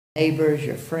neighbors,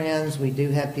 your friends. We do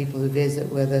have people who visit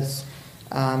with us,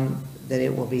 that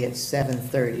it will be at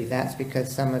 7:30. That's because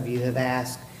some of you have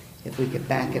asked if we could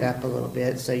back it up a little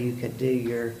bit so you could do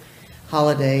your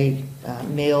holiday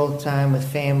meal time with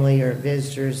family or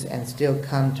visitors and still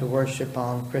come to worship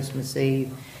on Christmas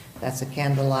Eve. That's a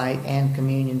candlelight and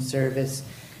communion service.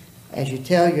 As you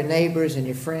tell your neighbors and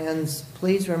your friends,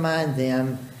 please remind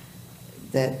them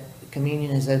that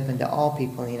communion is open to all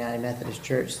people in the United Methodist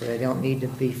Church, so they don't need to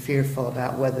be fearful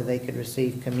about whether they could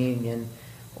receive communion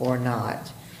or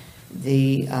not.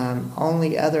 The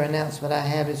only other announcement I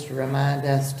have is to remind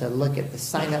us to look at the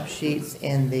sign-up sheets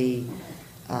in the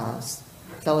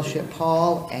fellowship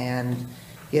hall and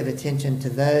give attention to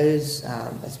those,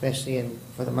 especially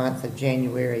for the month of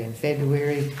January and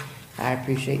February. I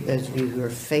appreciate those of you who are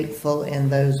faithful in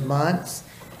those months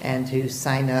and who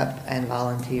sign up and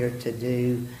volunteer to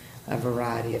do a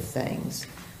variety of things.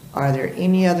 Are there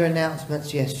any other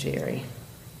announcements? Yes, Jerry.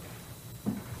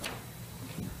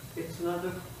 It's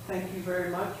another thank you very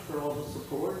much for all the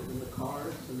support and the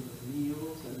cards and the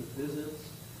meals and the visits.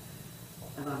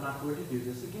 And I'm not going to do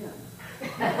this again.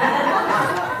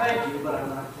 Thank you, but I'm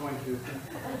not going to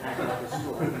act like a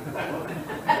story.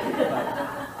 But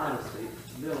honestly,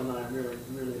 Bill and I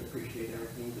really appreciate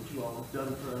everything that you all have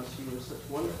done for us. You were such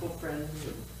wonderful friends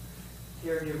and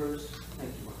caregivers.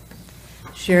 Thank you, Mark.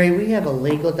 Sherry, we have a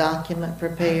legal document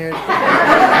prepared.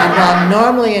 And while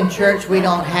normally in church we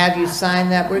don't have you sign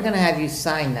that, we're going to have you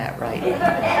sign that right now.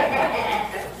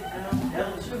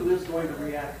 L2 is going to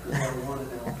react to our one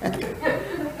and L2.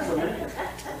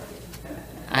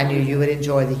 I knew you would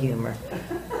enjoy the humor.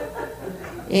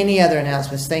 Any other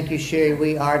announcements? Thank you, Sherry.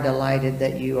 We are delighted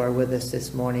that you are with us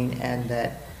this morning and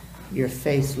that your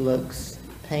face looks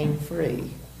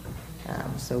pain-free.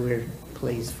 So we're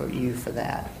pleased for you for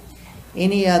that.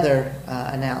 Any other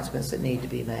announcements that need to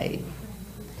be made?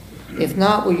 If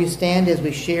not, will you stand as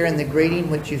we share in the greeting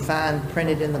which you find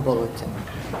printed in the bulletin?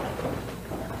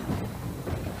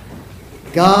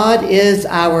 God is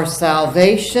our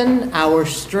salvation, our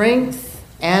strength,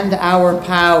 and our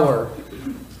power.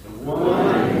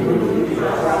 One whom we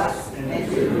trust and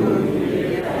to whom we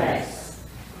give thanks.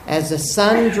 As the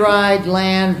sun-dried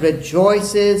land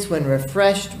rejoices when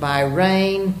refreshed by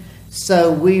rain,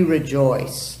 so we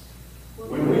rejoice.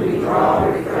 When we draw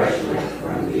refreshment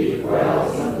from deep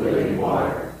wells of living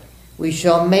water. We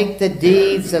shall make the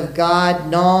deeds of God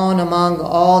known among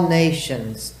all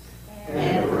nations.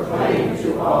 And proclaim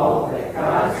to all that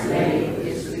God's name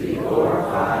is to be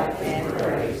glorified and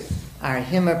praised. Our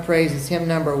hymn of praise is hymn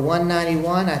number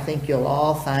 191. I think you'll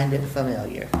all find it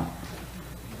familiar.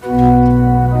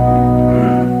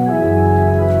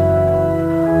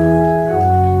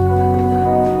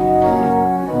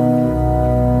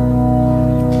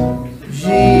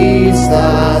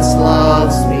 Jesus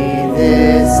loves me,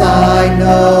 this I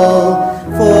know,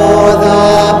 for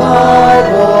the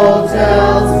Bible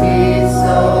tells me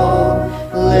so.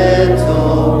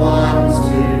 Little ones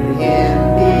to him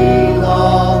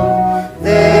belong,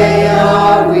 they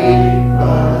are weak,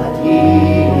 but he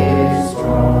is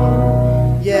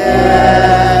strong.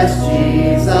 Yes,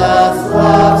 Jesus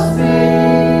loves me,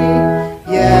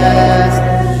 yes,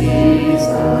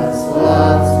 Jesus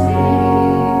loves me.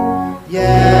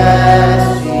 Yes,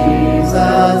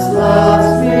 Jesus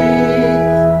loves me,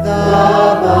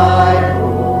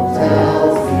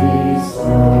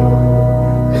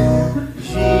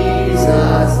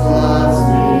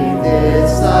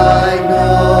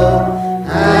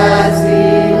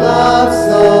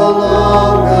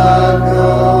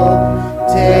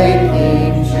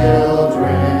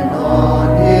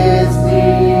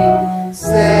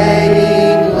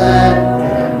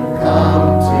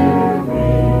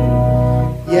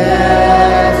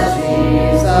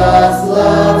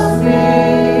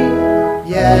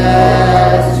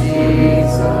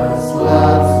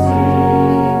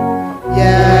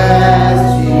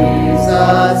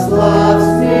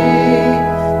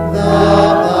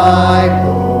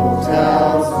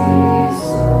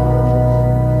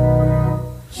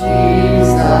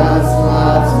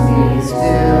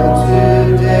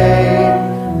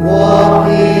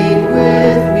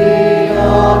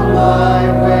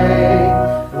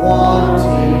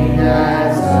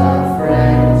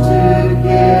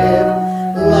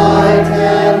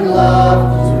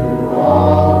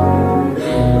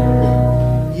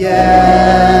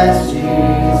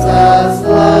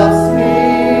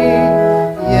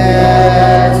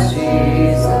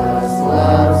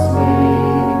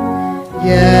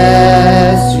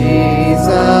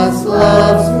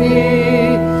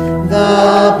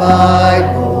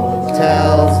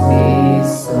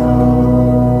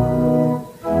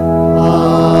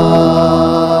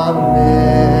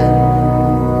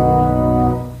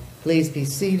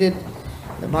 seated.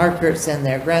 The Markers and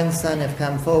their grandson have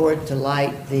come forward to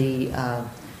light the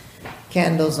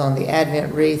candles on the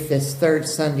Advent wreath this third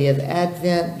Sunday of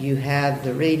Advent. You have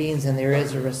the readings and there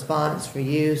is a response for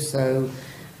you, so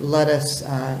let us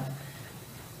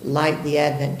light the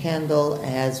Advent candle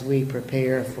as we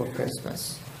prepare for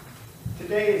Christmas.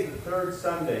 Today is the third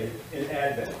Sunday in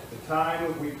Advent, the time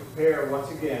when we prepare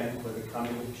once again for the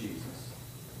coming of Jesus.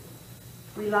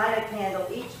 We light a candle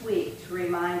each week to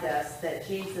remind us that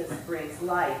Jesus brings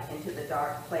light into the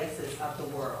dark places of the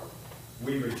world.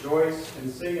 We rejoice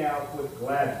and sing out with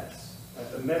gladness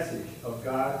at the message of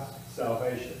God's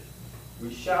salvation.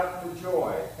 We shout for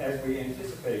joy as we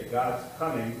anticipate God's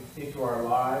coming into our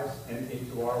lives and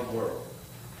into our world.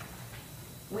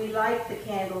 We light the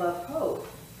candle of hope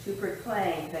to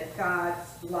proclaim that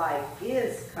God's light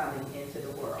is coming into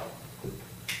the world.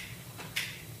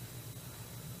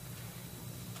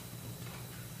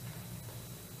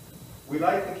 We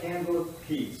light the candle of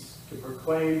peace to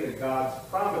proclaim that God's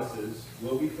promises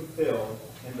will be fulfilled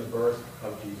in the birth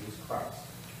of Jesus Christ.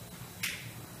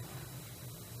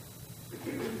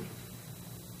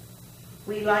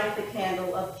 We light the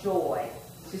candle of joy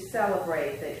to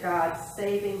celebrate that God's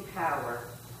saving power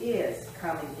is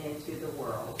coming into the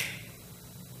world.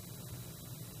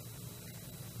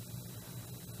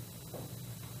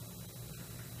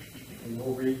 And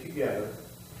we'll read together.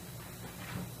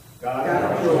 God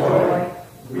of joy,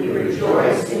 we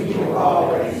rejoice in you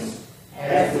always,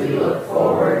 as we look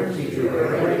forward to your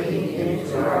breaking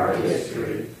into our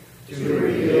history, to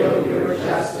reveal your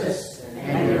justice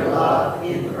and your love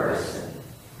in person.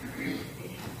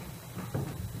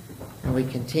 And we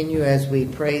continue as we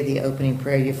pray the opening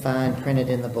prayer you find printed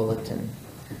in the bulletin.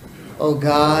 O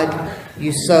God,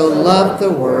 you so loved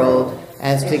the world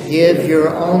as to give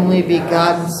your only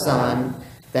begotten Son,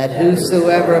 that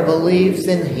whosoever believes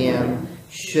in him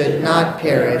should not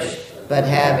perish, but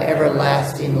have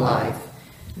everlasting life.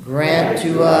 Grant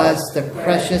to us the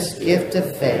precious gift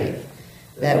of faith,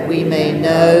 that we may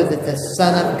know that the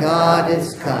Son of God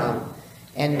is come,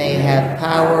 and may have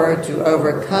power to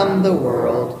overcome the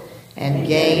world, and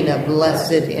gain a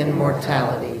blessed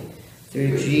immortality.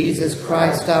 Through Jesus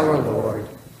Christ our Lord.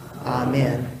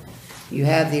 Amen. You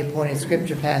have the appointed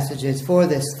scripture passages for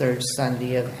this third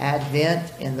Sunday of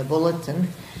Advent in the bulletin.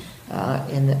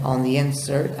 On the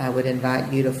insert, I would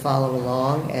invite you to follow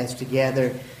along as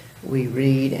together we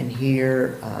read and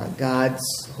hear God's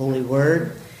holy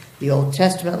word. The Old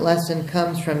Testament lesson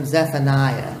comes from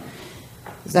Zephaniah.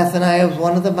 Zephaniah was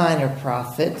one of the minor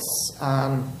prophets,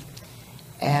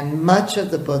 and much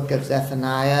of the book of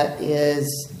Zephaniah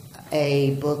is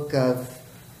a book of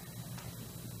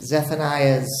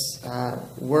Zephaniah's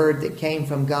word that came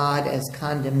from God as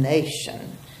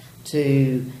condemnation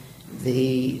to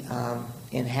the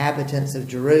inhabitants of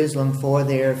Jerusalem for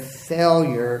their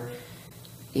failure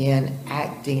in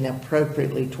acting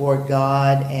appropriately toward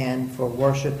God and for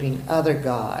worshiping other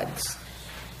gods.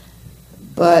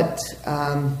 But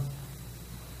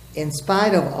in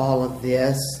spite of all of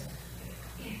this,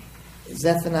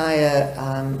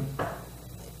 Zephaniah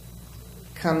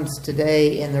comes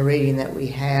today in the reading that we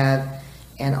have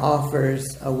and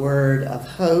offers a word of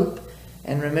hope.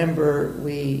 And remember,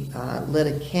 we lit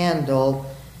a candle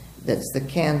that's the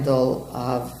candle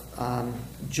of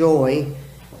joy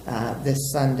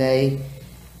this Sunday.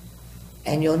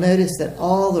 And you'll notice that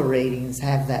all the readings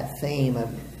have that theme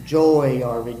of joy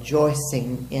or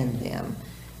rejoicing in them.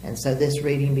 And so this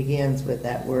reading begins with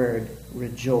that word,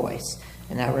 rejoice.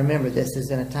 And now remember, this is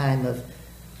in a time of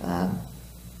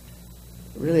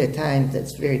really a time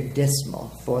that's very dismal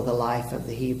for the life of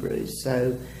the Hebrews.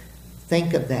 So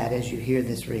think of that as you hear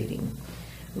this reading.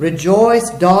 Rejoice,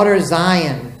 daughter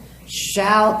Zion.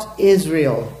 Shout,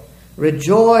 Israel.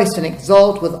 Rejoice and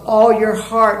exult with all your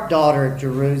heart, daughter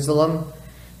Jerusalem.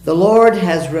 The Lord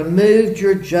has removed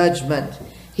your judgment.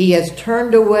 He has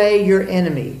turned away your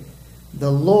enemy.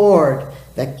 The Lord,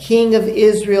 the King of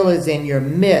Israel, is in your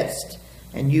midst,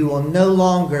 and you will no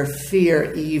longer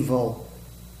fear evil.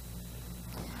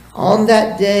 On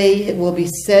that day it will be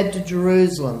said to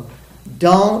Jerusalem,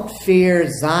 don't fear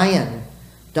Zion.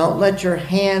 Don't let your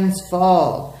hands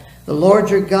fall. The Lord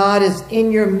your God is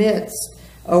in your midst,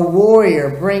 a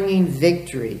warrior bringing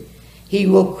victory. He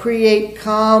will create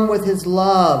calm with his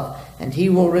love, and he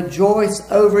will rejoice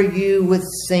over you with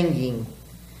singing.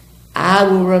 I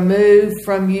will remove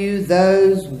from you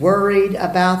those worried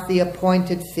about the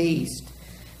appointed feast.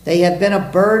 They have been a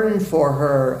burden for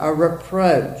her, a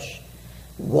reproach.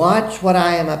 Watch what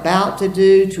I am about to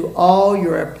do to all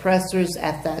your oppressors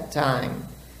at that time.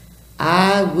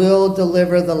 I will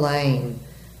deliver the lame.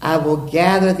 I will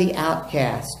gather the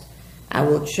outcast. I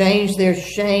will change their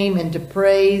shame into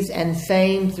praise and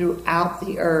fame throughout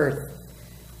the earth.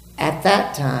 At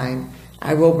that time,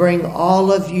 I will bring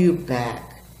all of you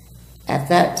back. At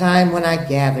that time when I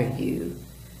gather you.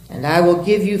 And I will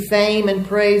give you fame and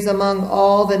praise among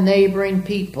all the neighboring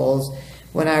peoples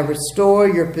when I restore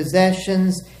your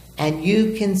possessions and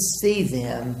you can see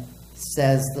them,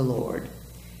 says the Lord.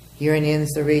 Herein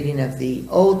ends the reading of the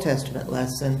Old Testament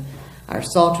lesson. Our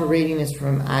Psalter reading is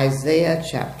from Isaiah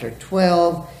chapter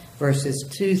 12, verses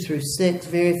 2 through 6,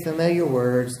 very familiar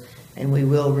words, and we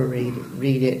will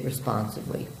read it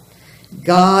responsively.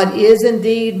 God is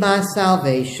indeed my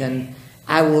salvation.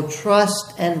 I will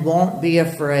trust and won't be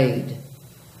afraid.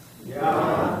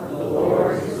 God, the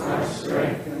Lord is my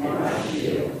strength and my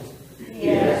shield. He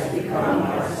has become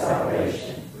my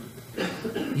salvation.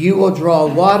 You will draw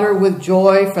water with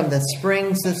joy from the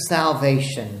springs of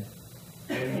salvation.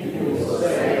 And you will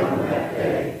say on that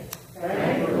day,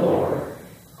 thank the Lord,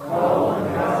 call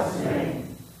on God's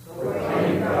name,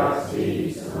 proclaim God's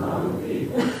deeds among the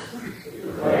people,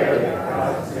 declare that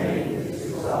God's name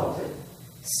is exalted.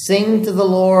 Sing to the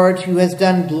Lord who has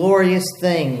done glorious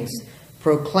things.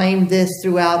 Proclaim this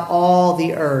throughout all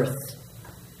the earth.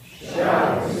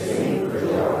 Shout and sing for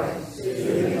joy,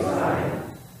 city of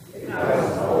Zion,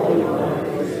 because the Holy One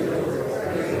of Israel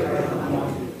is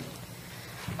among you.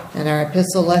 And our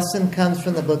epistle lesson comes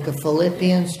from the book of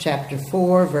Philippians, chapter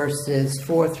 4, verses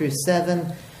 4 through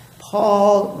 7.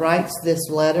 Paul writes this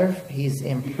letter. He's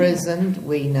imprisoned,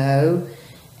 we know,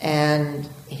 and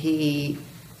he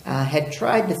had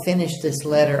tried to finish this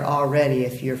letter already,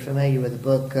 if you're familiar with the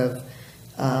book of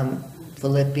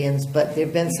Philippians, but there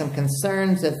have been some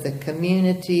concerns of the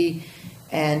community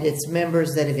and its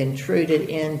members that have intruded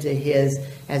into his,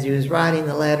 as he was writing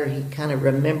the letter, he kind of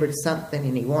remembered something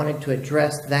and he wanted to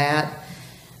address that.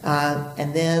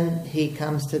 And then he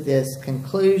comes to this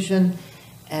conclusion,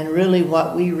 and really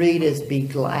what we read is be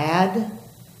glad,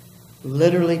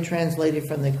 literally translated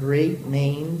from the Greek,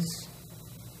 means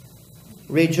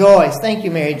rejoice. Thank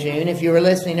you, Mary June. If you were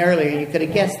listening earlier, you could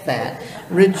have guessed that.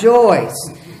 Rejoice.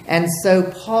 And so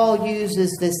Paul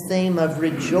uses this theme of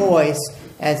rejoice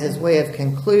as his way of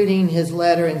concluding his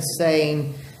letter and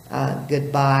saying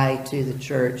goodbye to the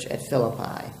church at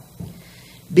Philippi.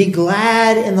 Be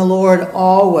glad in the Lord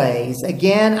always.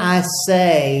 Again, I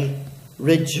say,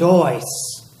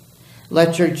 rejoice.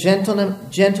 Let your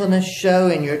gentleness show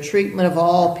in your treatment of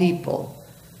all people.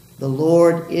 The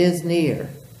Lord is near.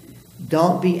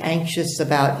 Don't be anxious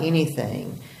about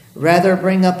anything. Rather,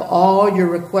 bring up all your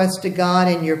requests to God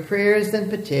in your prayers and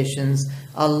petitions,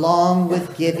 along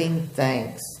with giving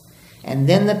thanks. And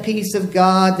then the peace of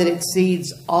God that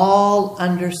exceeds all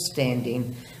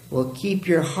understanding will keep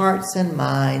your hearts and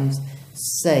minds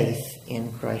safe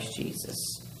in Christ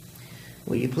Jesus.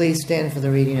 Will you please stand for the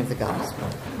reading of the gospel?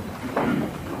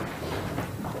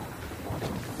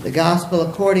 The Gospel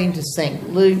according to St.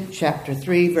 Luke, chapter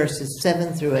 3, verses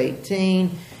 7 through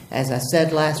 18. As I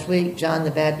said last week, John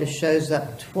the Baptist shows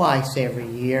up twice every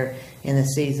year in the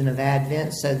season of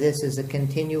Advent, so this is a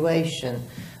continuation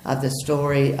of the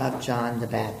story of John the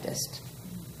Baptist.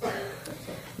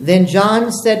 Then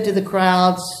John said to the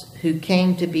crowds who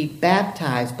came to be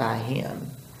baptized by him,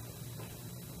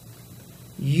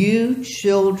 "You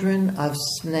children of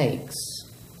snakes,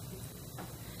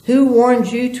 who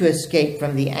warned you to escape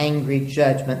from the angry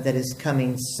judgment that is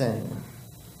coming soon?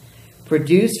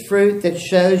 Produce fruit that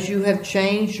shows you have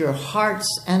changed your hearts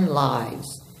and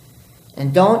lives.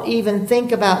 And don't even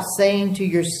think about saying to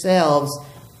yourselves,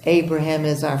 Abraham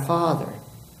is our father.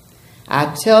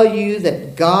 I tell you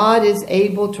that God is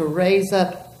able to raise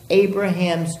up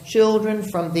Abraham's children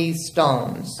from these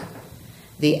stones.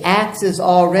 The axe is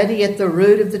already at the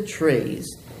root of the trees.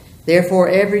 Therefore,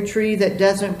 every tree that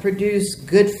doesn't produce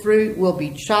good fruit will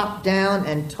be chopped down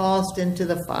and tossed into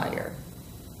the fire."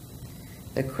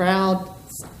 The crowd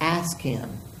asked him,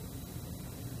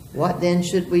 "What then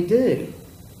should we do?"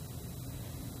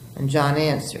 And John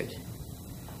answered,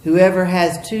 "Whoever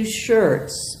has 2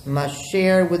 shirts must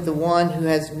share with the one who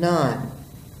has none,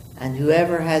 and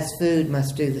whoever has food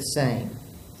must do the same."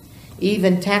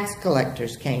 Even tax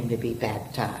collectors came to be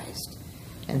baptized.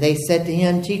 And they said to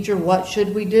him, "Teacher, what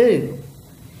should we do?"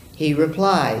 He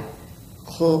replied,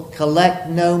 "Collect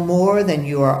no more than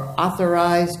you are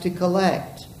authorized to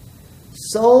collect."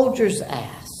 Soldiers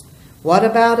asked, "What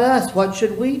about us? What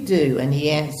should we do?" And he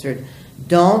answered,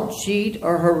 "Don't cheat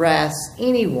or harass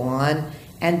anyone,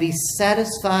 and be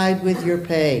satisfied with your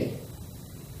pay."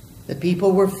 The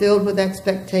people were filled with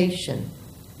expectation,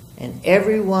 and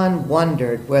everyone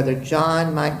wondered whether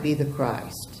John might be the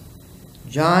Christ.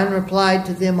 John replied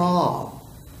to them all,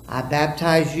 "I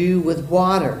baptize you with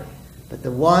water But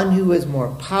the one who is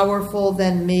more powerful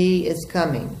than me is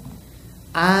coming.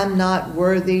 I'm not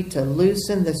worthy to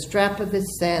loosen the strap of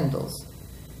his sandals.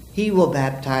 He will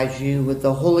baptize you with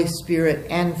the Holy Spirit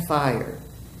and fire.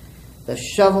 The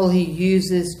shovel he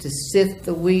uses to sift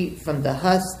the wheat from the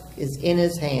husk is in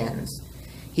his hands.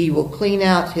 He will clean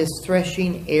out his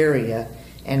threshing area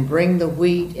and bring the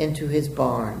wheat into his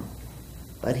barn.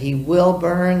 But he will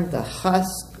burn the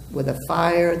husk with a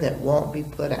fire that won't be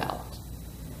put out.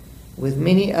 With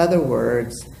many other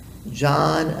words,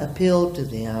 John appealed to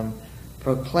them,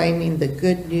 proclaiming the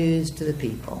good news to the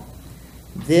people.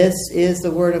 This is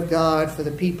the word of God for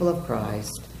the people of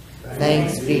Christ.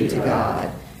 Thanks be to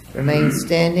God. Remain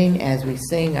standing as we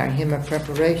sing our hymn of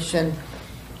preparation,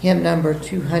 hymn number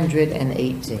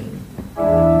 218.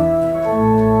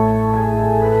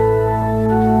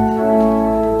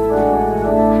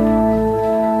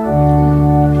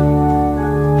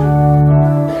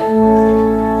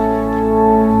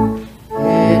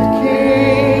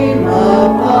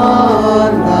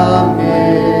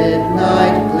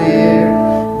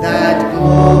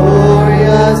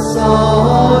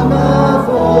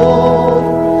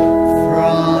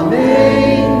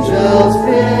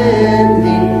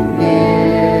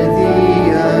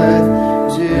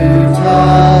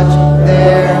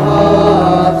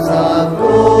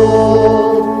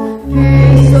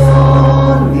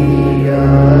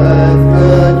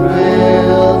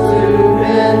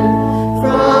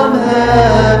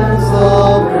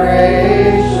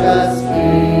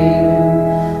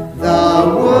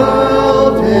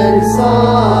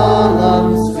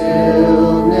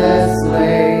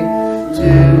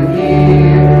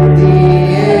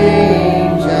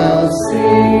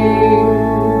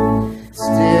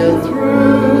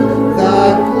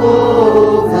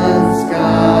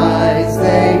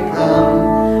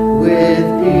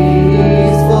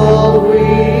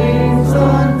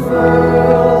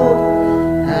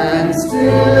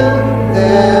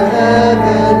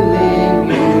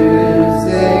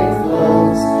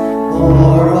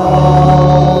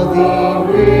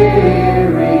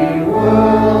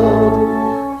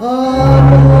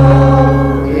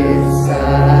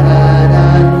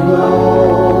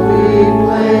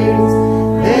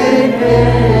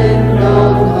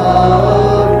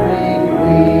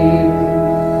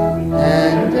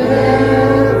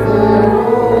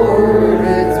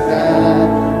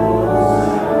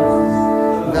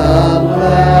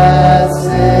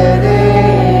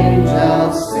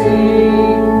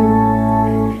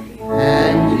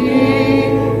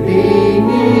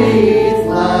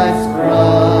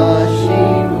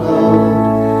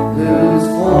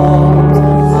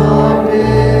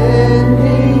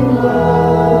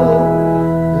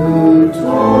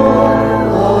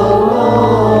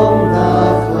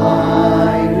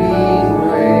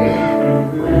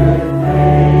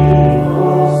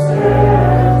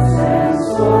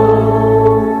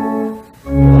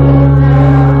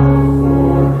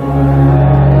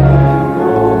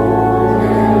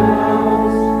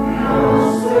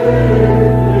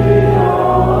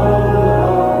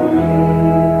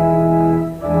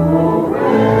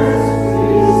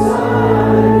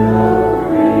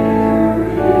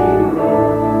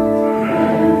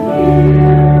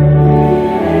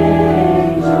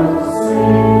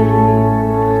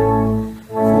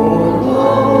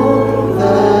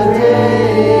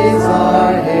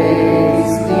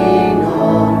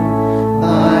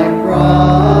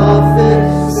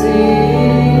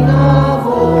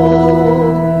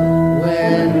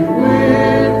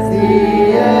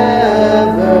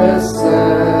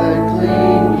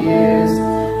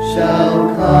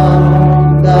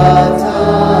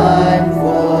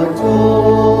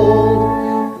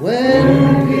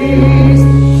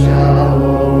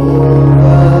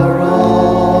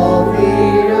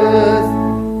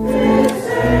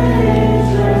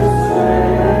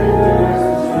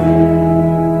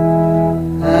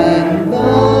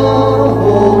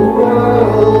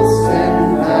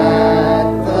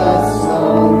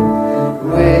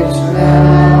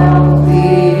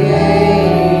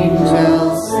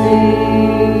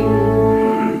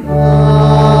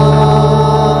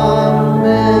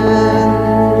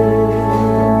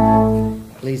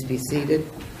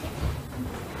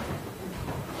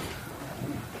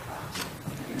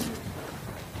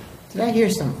 Did I hear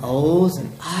some ohs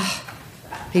and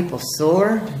people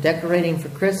sore, decorating for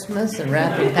Christmas and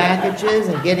wrapping packages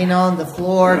and getting on the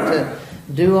floor to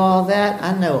do all that?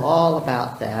 I know all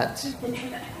about that.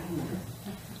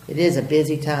 It is a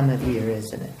busy time of year,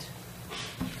 isn't it?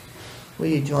 Will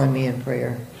you join me in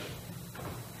prayer?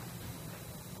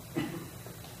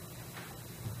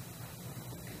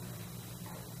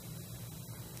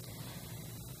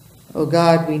 Oh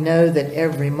God, we know that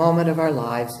every moment of our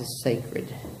lives is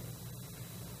sacred.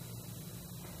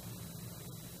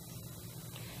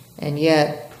 And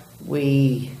yet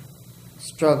we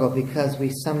struggle because we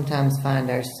sometimes find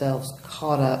ourselves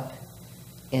caught up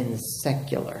in the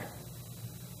secular.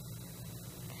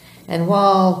 And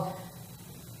while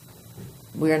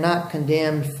we are not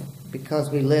condemned because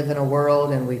we live in a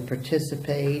world and we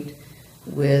participate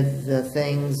with the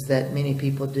things that many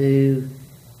people do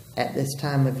at this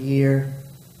time of year,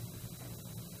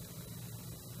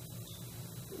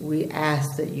 we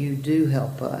ask that you do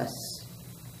help us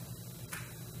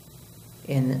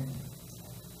in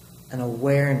an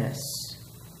awareness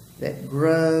that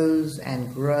grows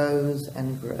and grows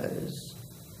and grows.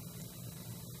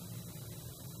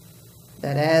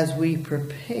 That as we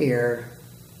prepare,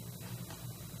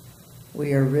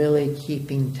 we are really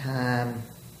keeping time,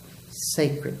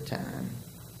 sacred time,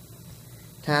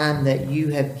 time that you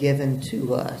have given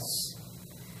to us,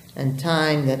 and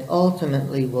time that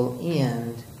ultimately will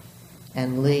end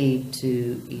and lead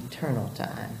to eternal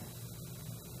time.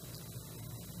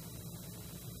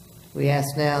 We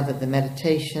ask now that the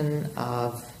meditation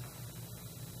of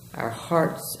our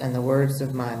hearts and the words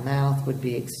of my mouth would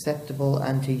be acceptable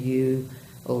unto you,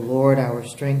 O Lord, our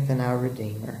strength and our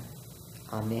Redeemer.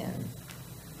 Amen.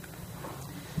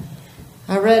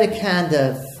 I read a kind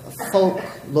of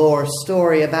folklore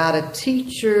story about a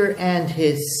teacher and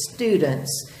his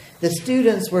students. The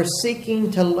students were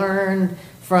seeking to learn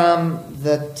from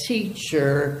the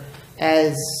teacher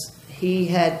as he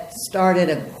had started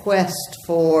a quest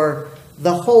for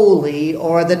the holy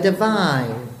or the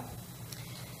divine.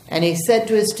 And he said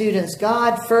to his students,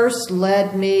 God first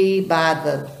led me by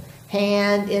the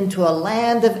hand into a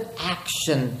land of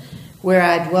action where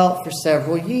I dwelt for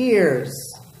several years.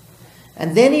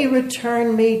 And then he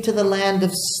returned me to the land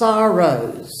of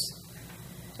sorrows.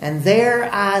 And there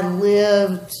I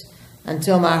lived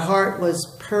until my heart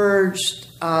was purged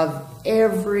of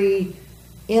every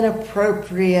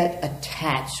inappropriate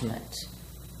attachment.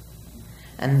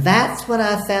 And that's when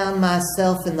I found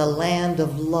myself in the land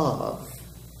of love,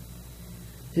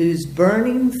 whose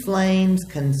burning flames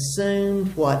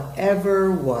consumed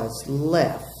whatever was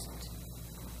left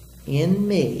in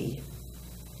me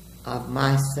of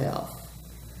myself.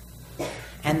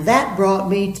 And that brought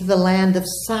me to the land of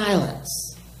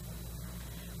silence,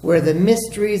 where the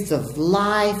mysteries of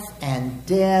life and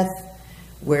death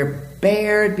were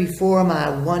bared before my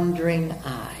wondering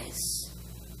eyes.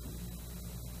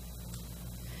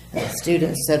 And the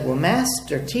student said, well,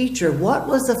 Master, Teacher, what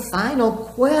was the final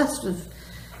quest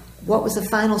what was the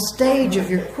final stage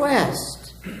of your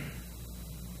quest?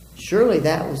 Surely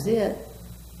that was it.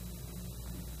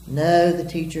 No, the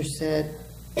teacher said.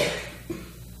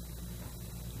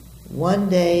 One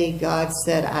day God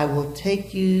said, I will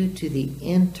take you to the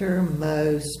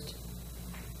innermost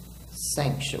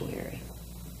sanctuary,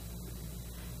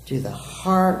 to the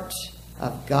heart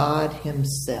of God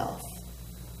himself.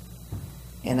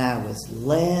 And I was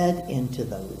led into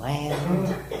the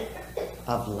land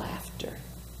of laughter.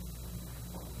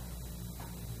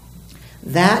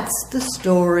 That's the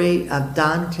story of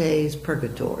Dante's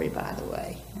Purgatory, by the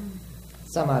way.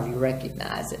 Some of you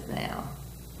recognize it now.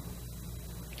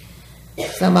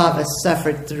 Some of us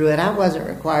suffered through it. I wasn't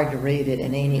required to read it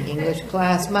in any English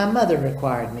class. My mother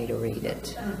required me to read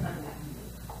it.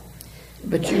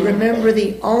 But you remember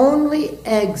the only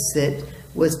exit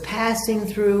was passing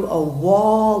through a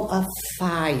wall of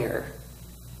fire.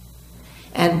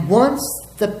 And once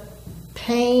the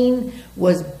pain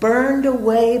was burned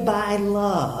away by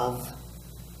love,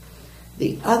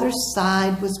 the other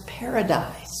side was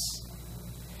paradise,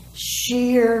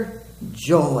 sheer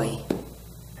joy.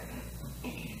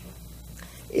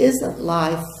 Isn't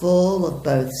life full of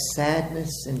both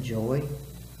sadness and joy?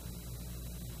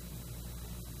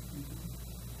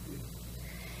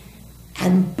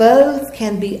 And both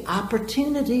can be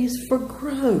opportunities for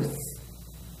growth.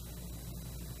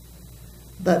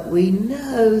 But we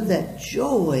know that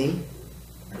joy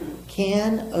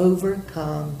can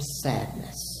overcome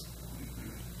sadness.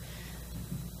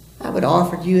 I would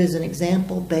offer to you as an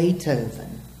example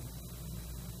Beethoven.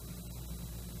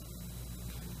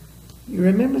 You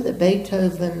remember that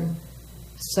Beethoven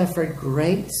suffered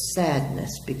great sadness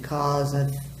because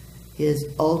of his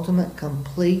ultimate,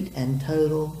 complete, and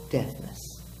total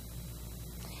deafness.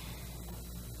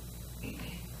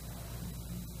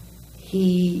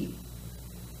 He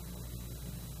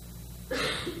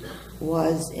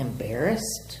was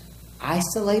embarrassed,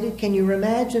 isolated. Can you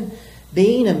imagine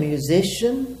being a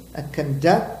musician, a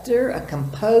conductor, a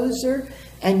composer,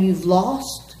 and you've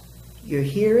lost your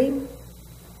hearing?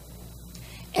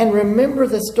 And remember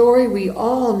the story, we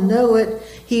all know it.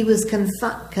 He was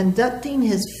conducting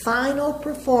his final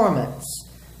performance,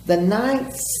 the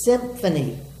Ninth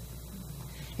Symphony.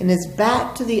 And his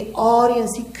back to the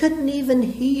audience, he couldn't even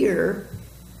hear.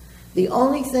 The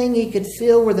only thing he could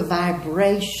feel were the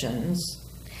vibrations.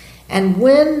 And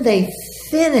when they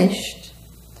finished,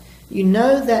 you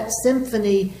know that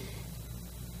symphony,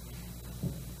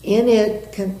 in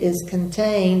it is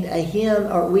contained a hymn,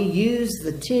 or we use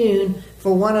the tune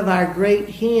for one of our great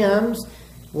hymns.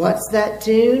 What's that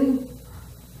tune?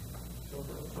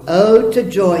 Ode to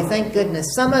Joy. Thank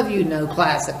goodness. Some of you know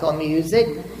classical music.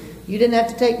 You didn't have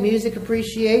to take music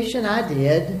appreciation. I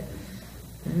did.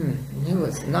 It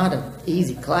was not an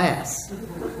easy class.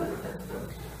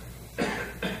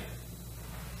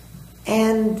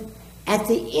 And at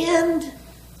the end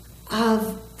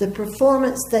of the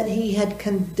performance that he had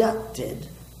conducted,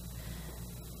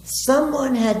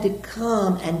 someone had to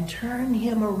come and turn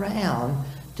him around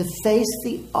to face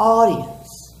the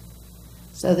audience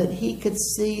so that he could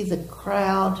see the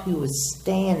crowd who was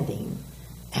standing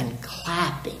and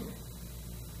clapping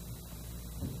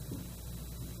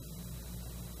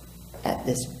at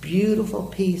this beautiful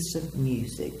piece of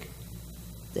music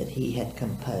that he had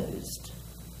composed,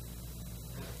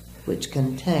 which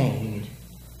contained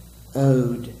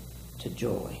Ode to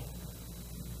Joy.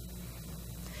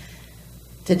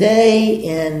 Today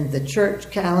in the church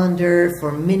calendar,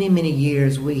 for many, many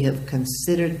years, we have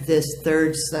considered this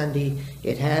third Sunday.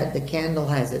 The candle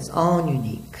has its own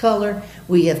unique color.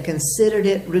 We have considered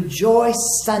it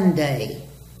Rejoice Sunday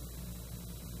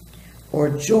or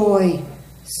Joy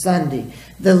Sunday.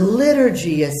 The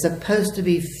liturgy is supposed to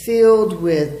be filled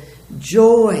with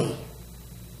joy.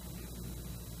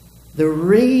 The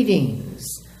readings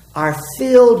are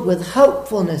filled with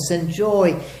hopefulness and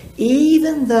joy,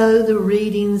 even though the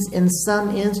readings in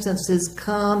some instances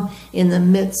come in the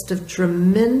midst of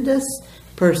tremendous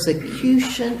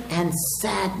persecution and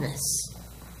sadness.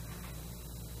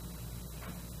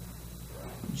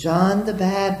 John the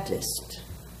Baptist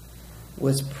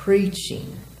was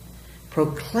preaching,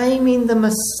 proclaiming the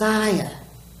Messiah.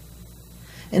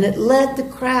 And it led the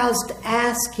crowds to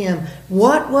ask him,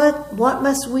 what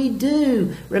must we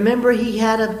do? Remember, he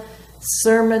had a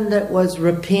sermon that was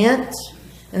repent.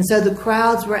 And so the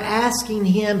crowds were asking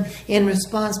him in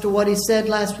response to what he said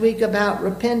last week about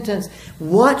repentance,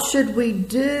 what should we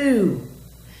do?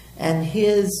 And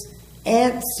his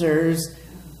answers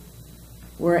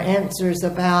were answers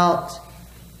about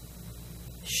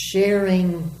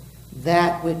sharing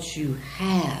that which you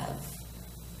have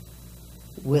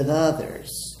with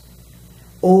others,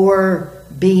 or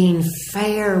being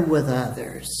fair with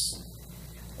others,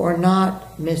 or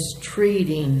not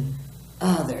mistreating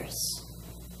others.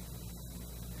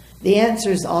 The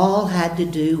answers all had to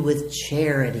do with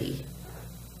charity.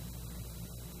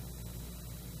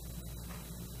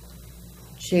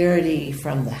 Charity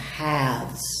from the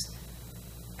haves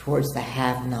towards the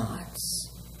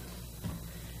have-nots.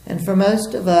 And for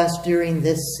most of us during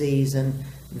this season,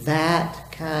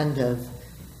 that kind of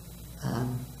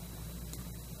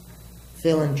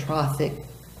philanthropic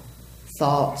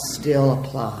thought still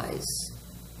applies.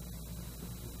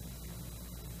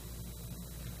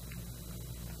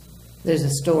 There's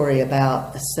a story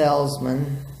about a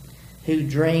salesman who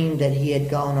dreamed that he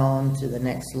had gone on to the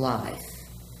next life.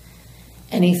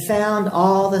 And he found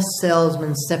all the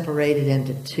salesmen separated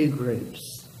into two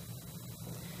groups.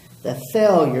 The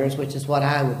failures, which is what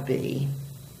I would be,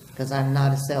 because I'm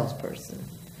not a salesperson.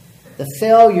 The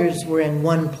failures were in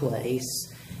one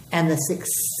place, and the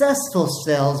successful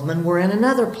salesmen were in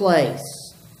another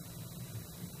place.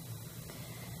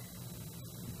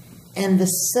 And the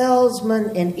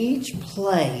salesmen in each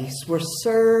place were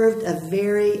served a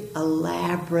very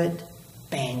elaborate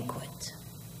banquet.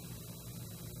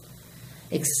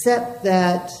 Except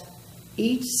that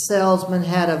each salesman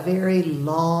had a very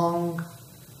long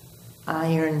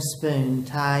iron spoon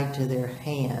tied to their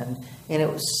hand, and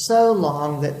it was so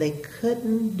long that they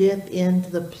couldn't dip into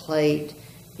the plate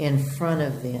in front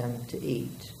of them to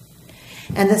eat.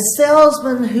 And the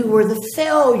salesmen who were the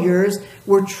failures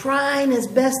were trying as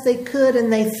best they could,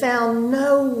 and they found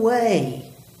no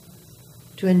way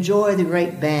to enjoy the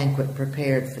great banquet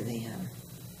prepared for them.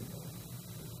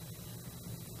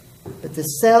 But the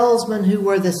salesmen who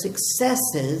were the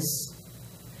successes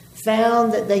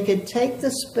found that they could take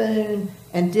the spoon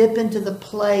and dip into the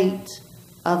plate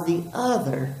of the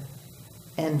other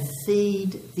and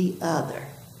feed the other.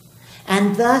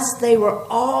 And thus they were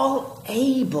all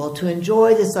able to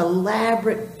enjoy this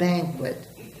elaborate banquet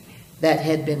that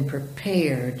had been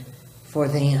prepared for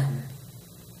them.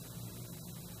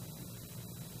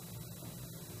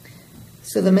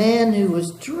 So the man who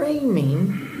was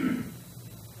dreaming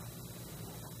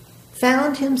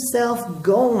found himself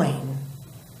going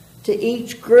to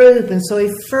each group. And so he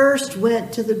first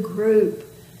went to the group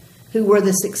who were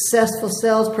the successful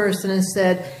salesperson and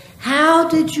said, "How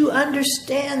did you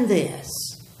understand this?"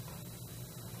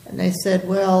 And they said,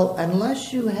 "Well,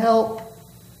 unless you help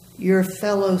your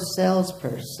fellow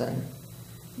salesperson,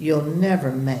 you'll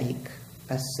never make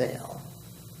a sale."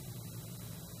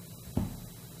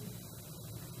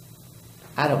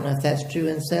 I don't know if that's true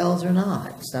in sales or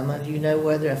not. Some of you know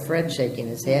whether Fred's shaking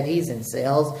his head. He's in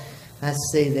sales. I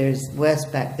see there's Wes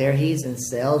back there. He's in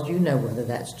sales. You know whether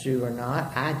that's true or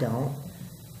not. I don't.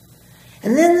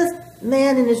 And then the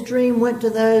man in his dream went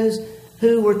to those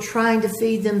who were trying to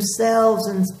feed themselves,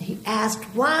 and he asked,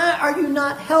 "Why are you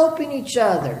not helping each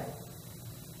other?"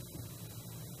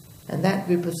 And that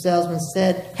group of salesmen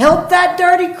said, "Help that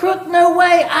dirty crook? No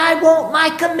way. I want my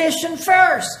commission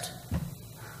first.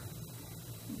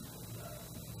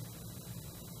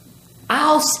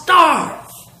 I'll starve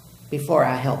before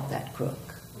I help that crook."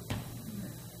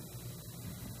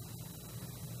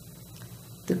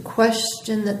 The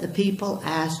question that the people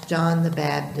asked John the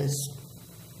Baptist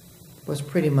was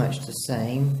pretty much the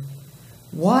same.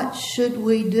 What should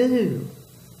we do?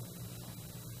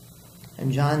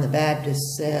 And John the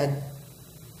Baptist said,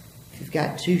 if you've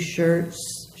got 2 shirts,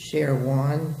 share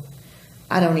one.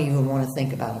 I don't even want to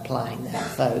think about applying that,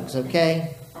 folks,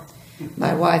 okay?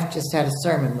 My wife just had a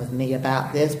sermon with me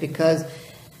about this because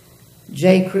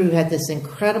J. Crew had this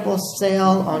incredible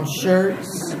sale on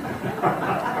shirts.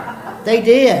 They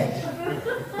did.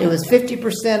 It was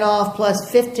 50% off plus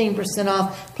 15%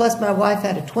 off, plus my wife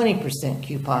had a 20%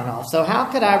 coupon off. So how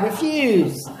could I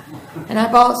refuse? And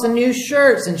I bought some new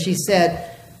shirts, and she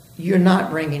said, "You're not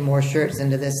bringing more shirts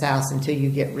into this house until you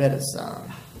get rid of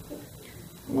some."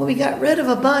 Well, we got rid of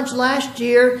a bunch last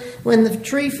year when the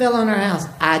tree fell on our house.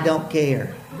 I don't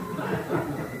care.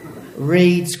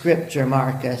 Read scripture,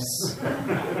 Marcus.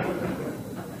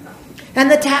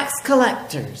 And the tax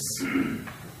collectors.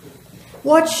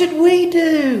 What should we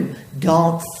do?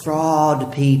 Don't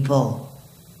fraud people.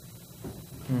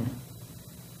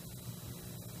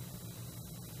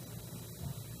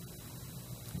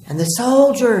 And the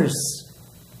soldiers.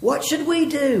 What should we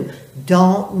do?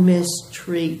 Don't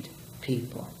mistreat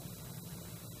people.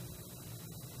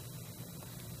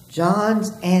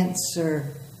 John's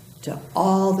answer to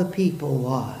all the people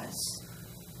was,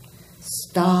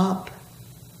 stop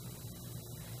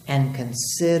and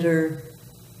consider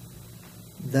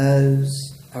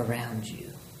those around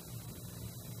you.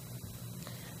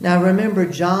 Now remember,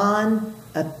 John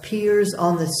appears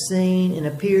on the scene in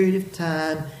a period of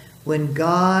time when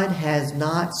God has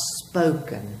not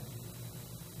spoken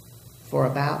for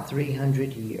about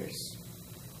 300 years.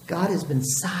 God has been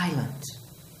silent.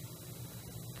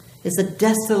 It's a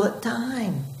desolate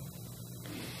time.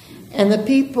 And the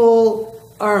people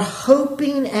are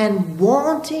hoping and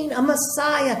wanting a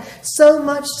Messiah, so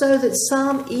much so that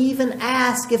some even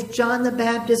ask if John the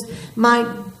Baptist might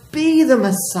be the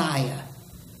Messiah.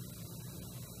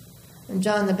 And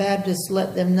John the Baptist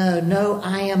let them know, "No,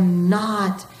 I am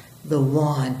not the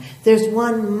one. There's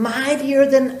one mightier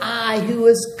than I who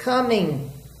is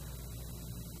coming.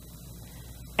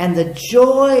 And the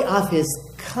joy of his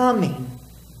coming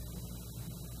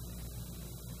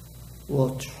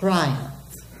will triumph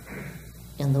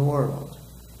in the world.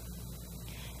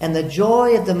 And the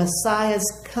joy of the Messiah's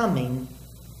coming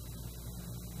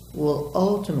will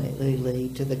ultimately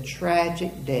lead to the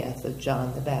tragic death of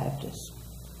John the Baptist."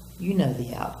 You know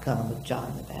the outcome of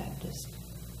John the Baptist.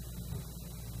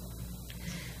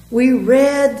 We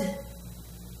read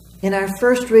in our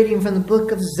first reading from the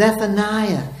book of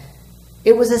Zephaniah,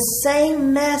 it was the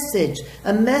same message,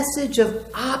 a message of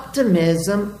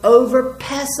optimism over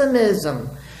pessimism,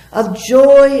 of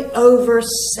joy over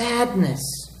sadness.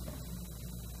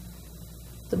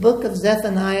 The book of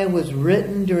Zephaniah was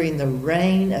written during the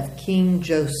reign of King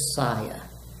Josiah.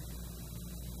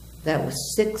 That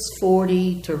was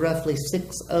 640 to roughly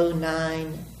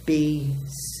 609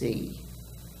 BC.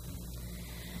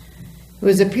 It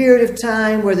was a period of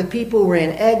time where the people were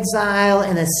in exile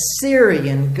and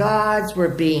Assyrian gods were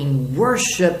being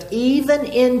worshipped even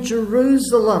in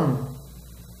Jerusalem.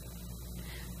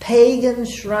 Pagan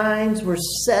shrines were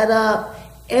set up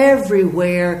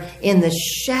everywhere in the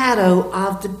shadow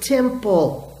of the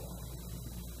temple.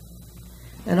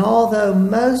 And although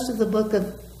most of the book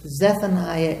of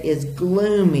Zephaniah is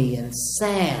gloomy and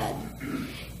sad,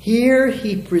 here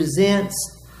he presents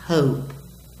hope,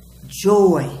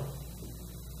 joy,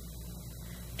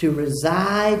 to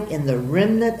reside in the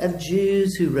remnant of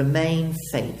Jews who remain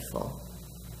faithful.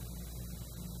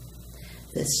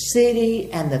 The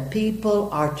city and the people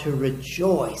are to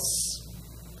rejoice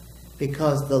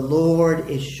because the Lord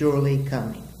is surely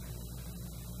coming.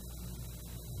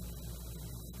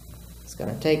 It's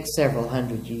going to take several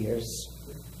hundred years,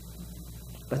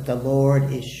 but the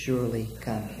Lord is surely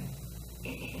coming.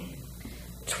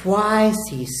 Twice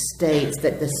he states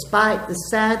that despite the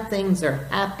sad things are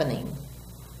happening,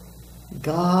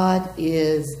 God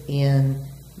is in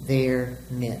their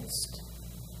midst.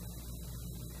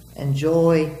 And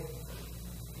joy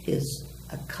is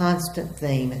a constant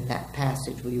theme in that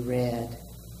passage we read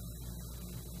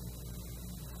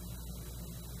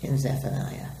in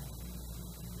Zephaniah.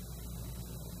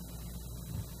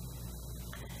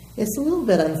 It's a little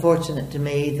bit unfortunate to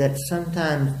me that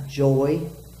sometimes joy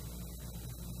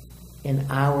in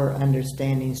our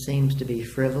understanding seems to be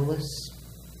frivolous.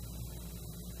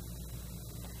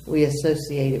 We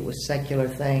associate it with secular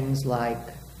things like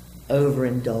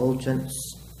overindulgence,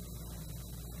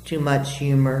 too much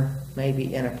humor,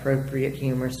 maybe inappropriate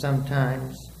humor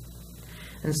sometimes.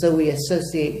 And so we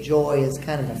associate joy as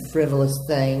kind of a frivolous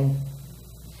thing.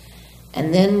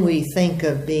 And then we think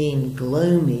of being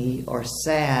gloomy or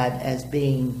sad as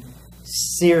being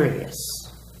serious.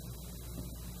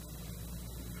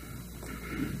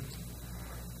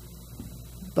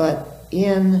 But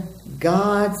in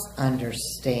God's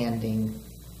understanding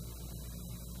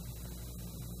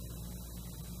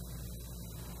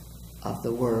of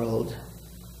the world,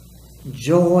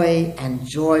 joy and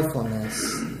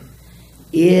joyfulness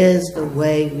is the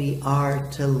way we are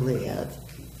to live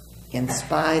in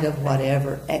spite of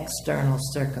whatever external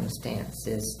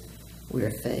circumstances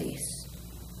we're faced.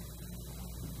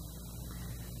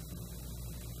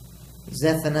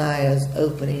 Zephaniah's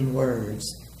opening words,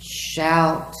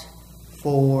 shout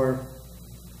for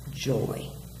joy.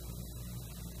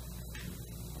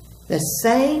 The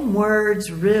same words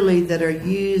really that are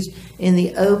used in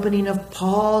the opening of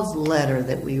Paul's letter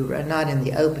that we read, not in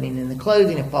the opening, in the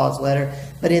closing of Paul's letter,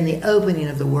 but in the opening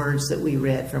of the words that we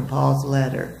read from Paul's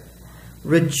letter.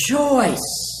 Rejoice.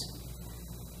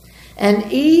 And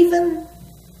even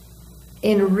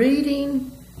in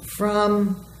reading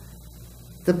from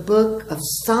the book of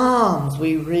Psalms,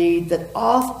 we read that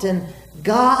often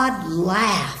God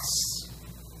laughs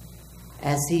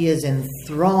as he is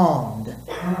enthroned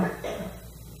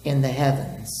in the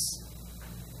heavens.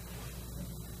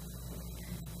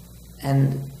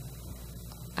 And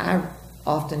I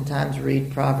oftentimes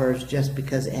read Proverbs just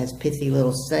because it has pithy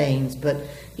little sayings, but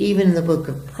even in the book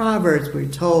of Proverbs, we're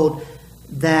told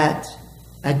that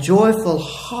a joyful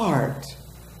heart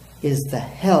is the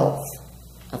health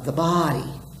of the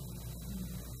body,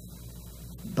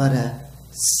 but a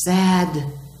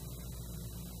sad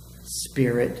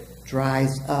spirit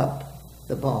dries up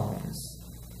the bones.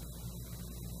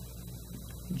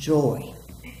 Joy.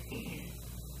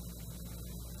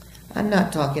 I'm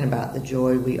not talking about the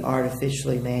joy we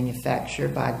artificially manufacture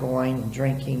by going and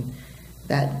drinking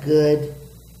that good,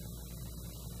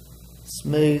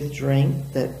 smooth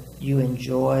drink that you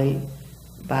enjoy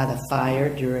by the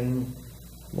fire during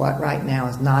what right now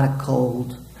is not a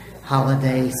cold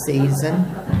holiday season,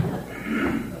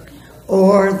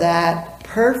 or that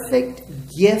perfect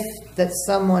gift that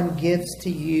someone gives to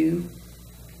you.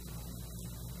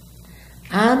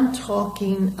 I'm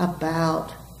talking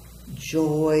about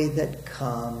joy that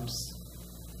comes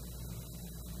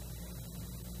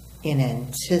in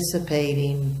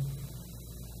anticipating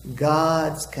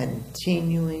God's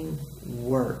continuing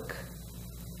work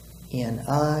in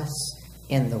us,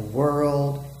 in the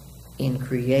world, in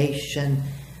creation.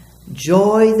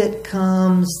 Joy that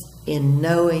comes in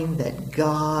knowing that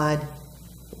God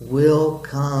will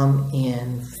come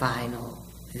in final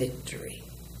victory.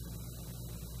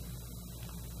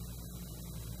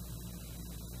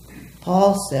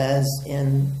 Paul says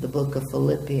in the book of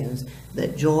Philippians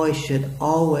that joy should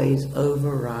always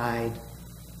override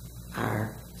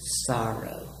our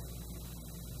sorrow.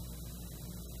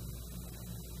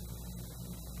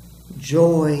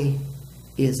 Joy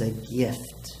is a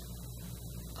gift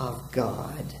of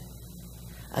God,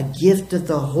 a gift of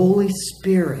the Holy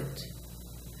Spirit,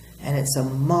 and it's a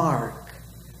mark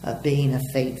of being a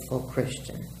faithful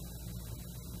Christian.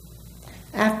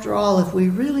 After all, if we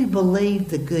really believe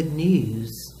the good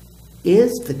news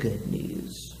is the good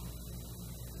news,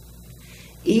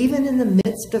 even in the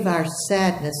midst of our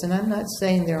sadness, and I'm not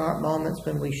saying there aren't moments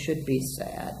when we should be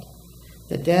sad,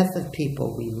 the death of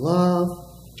people we love,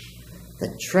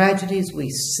 the tragedies we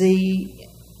see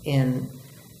in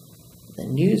the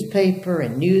newspaper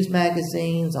and news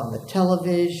magazines, on the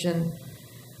television,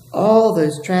 all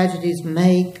those tragedies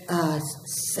make us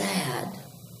sad.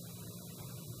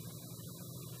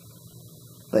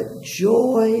 But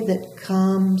joy that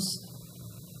comes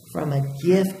from a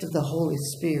gift of the Holy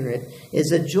Spirit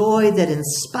is a joy that, in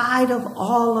spite of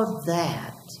all of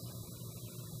that,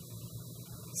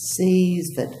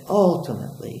 sees that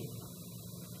ultimately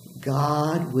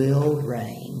God will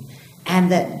reign,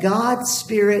 and that God's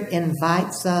Spirit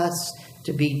invites us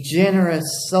to be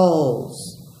generous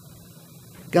souls.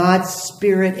 God's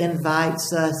Spirit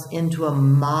invites us into a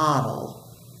model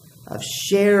of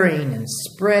sharing and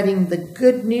spreading the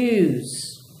good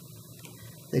news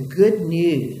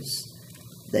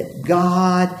that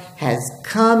God has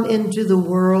come into the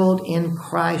world in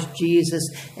Christ Jesus,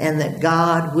 and that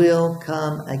God will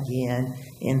come again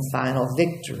in final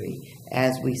victory,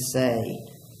 as we say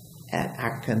at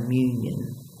our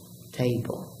communion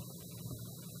table.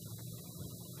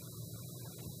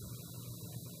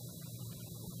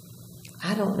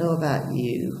 I don't know about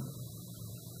you,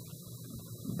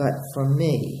 but for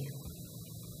me,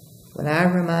 when I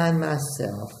remind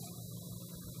myself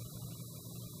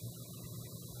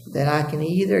that I can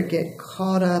either get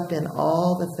caught up in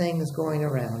all the things going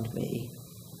around me,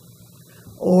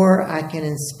 or I can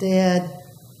instead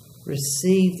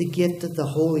receive the gift of the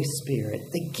Holy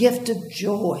Spirit, the gift of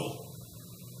joy,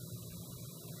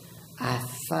 I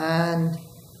find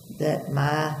that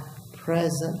my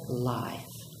present life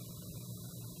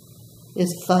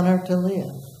is funner to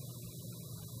live.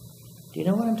 Do you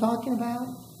know what I'm talking about?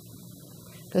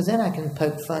 Because then I can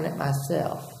poke fun at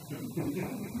myself.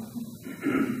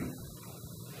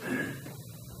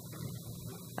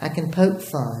 I can poke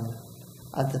fun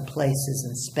of the places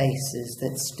and spaces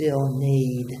that still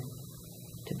need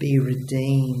to be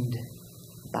redeemed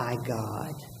by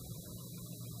God.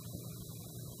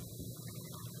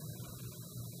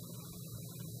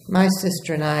 My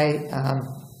sister and I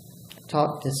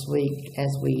talked this week, as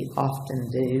we often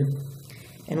do,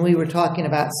 and we were talking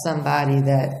about somebody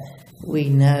that we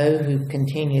know who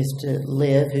continues to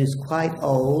live, who's quite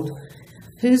old,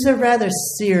 who's a rather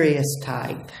serious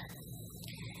type.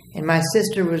 And my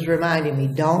sister was reminding me,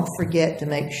 don't forget to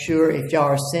make sure, if y'all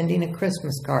are sending a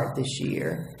Christmas card this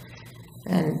year,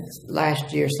 and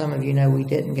last year, some of you know we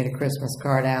didn't get a Christmas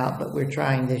card out, but we're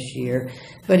trying this year.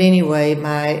 But anyway,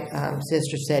 my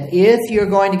sister said, if you're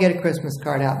going to get a Christmas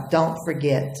card out, don't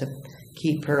forget to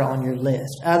keep her on your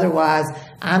list. Otherwise,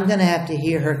 I'm going to have to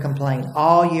hear her complain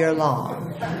all year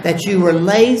long that you were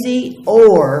lazy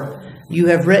or you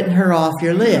have written her off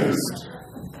your list.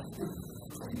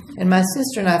 And my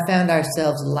sister and I found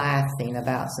ourselves laughing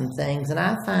about some things, and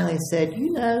I finally said,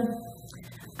 you know,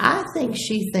 I think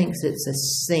she thinks it's a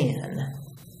sin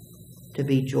to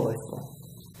be joyful.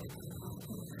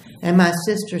 And my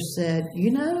sister said,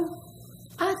 you know,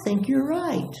 I think you're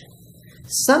right.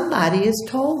 Somebody has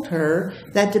told her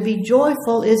that to be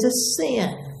joyful is a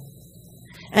sin.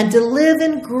 And to live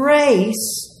in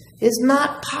grace is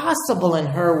not possible in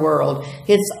her world.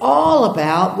 It's all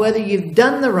about whether you've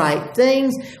done the right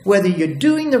things, whether you're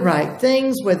doing the right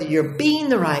things, whether you're being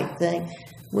the right thing,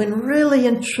 when really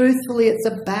and truthfully it's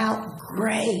about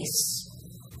grace.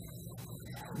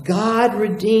 God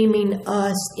redeeming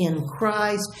us in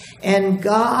Christ, and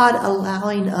God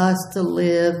allowing us to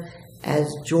live as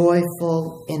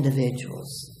joyful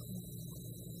individuals.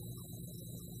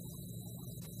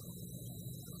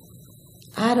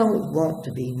 I don't want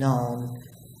to be known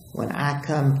when I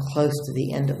come close to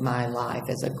the end of my life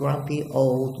as a grumpy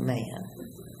old man.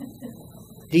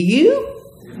 Do you?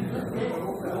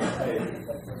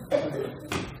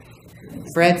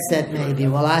 Fred said maybe.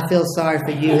 Well, I feel sorry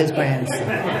for you, his grandson.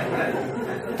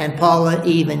 And Paula,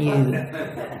 even you.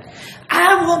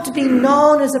 I want to be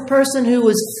known as a person who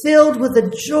was filled with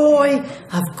the joy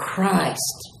of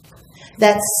Christ.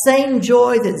 That same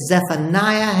joy that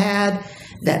Zephaniah had,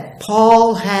 that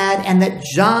Paul had, and that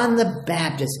John the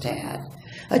Baptist had.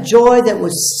 A joy that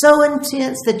was so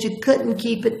intense that you couldn't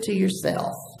keep it to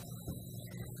yourself.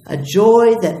 A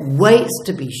joy that waits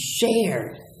to be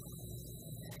shared.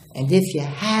 And if you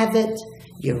have it,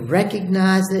 you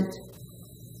recognize it,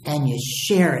 and you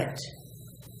share it.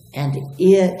 And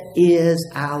it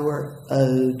is our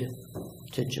ode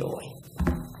to joy.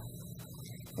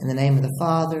 In the name of the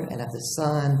Father, and of the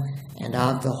Son, and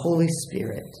of the Holy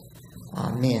Spirit.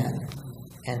 Amen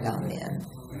and amen.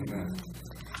 Amen.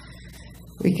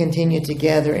 We continue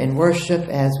together in worship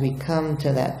as we come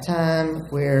to that time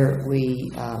where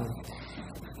we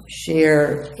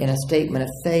share in a statement of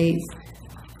faith.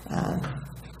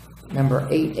 Number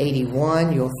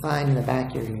 881, you'll find in the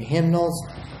back of your hymnals.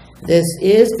 This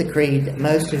is the creed that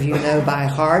most of you know by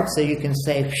heart, so you can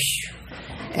say, phew,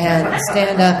 and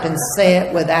stand up and say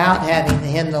it without having the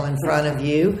hymnal in front of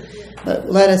you. But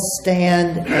let us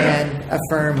stand and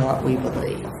affirm what we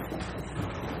believe.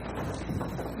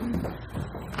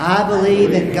 I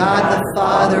believe in God the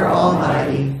Father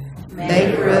Almighty,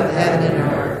 maker of heaven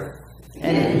and earth,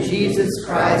 and in Jesus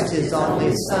Christ, his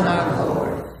only Son, our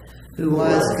Lord, who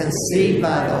was conceived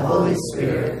by the Holy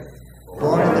Spirit,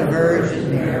 born of the Virgin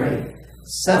Mary,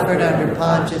 suffered under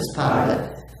Pontius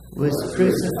Pilate, was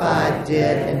crucified,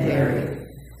 dead, and buried.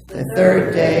 The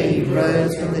third day he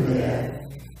rose from the dead.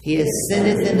 He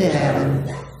ascended into heaven,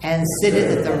 and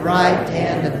sitteth at the right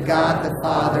hand of God the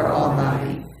Father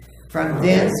Almighty. From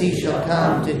thence he shall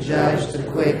come to judge the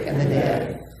quick and the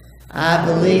dead. I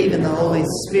believe in the Holy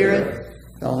Spirit,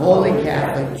 the Holy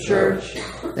Catholic Church,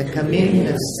 the communion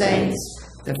of saints,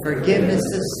 the forgiveness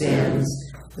of sins,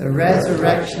 the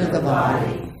resurrection of the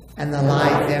body, and the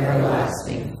life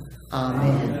everlasting.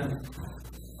 Amen.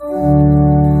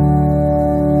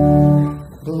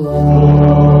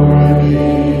 Glory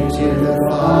be to the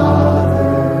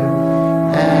Father,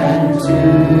 and to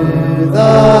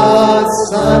the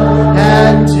Son,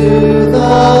 and to the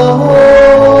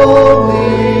Holy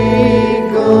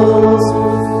Ghost,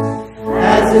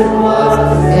 as it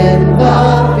was in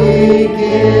the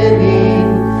beginning,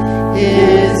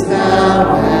 is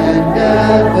now, and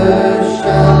ever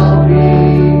shall be,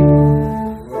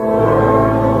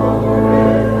 world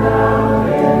without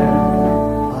end.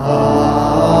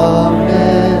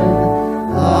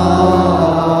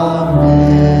 Amen.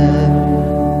 Amen.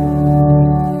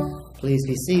 Please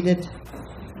be seated.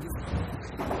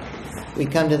 We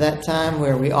come to that time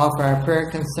where we offer our prayer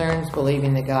concerns,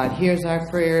 believing that God hears our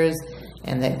prayers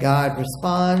and that God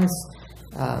responds.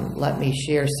 Let me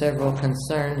share several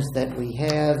concerns that we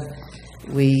have.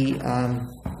 We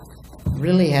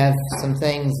really have some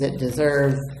things that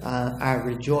deserve our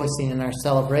rejoicing and our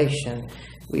celebration.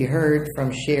 We heard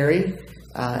from Sherry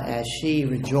as she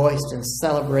rejoiced and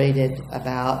celebrated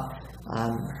about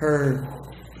her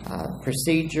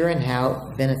procedure and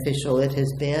how beneficial it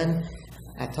has been.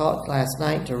 I talked last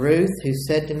night to Ruth, who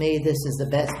said to me, "This is the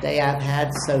best day I've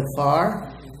had so far."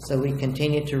 So we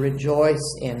continue to rejoice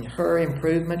in her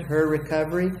improvement, her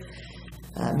recovery.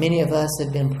 Many of us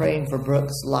have been praying for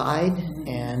Brooks Lyde,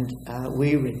 and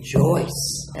we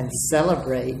rejoice and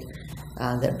celebrate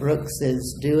that Brooks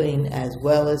is doing as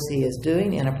well as he is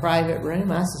doing in a private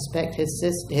room. I suspect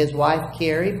his wife,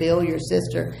 Carrie, Bill, your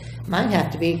sister, might have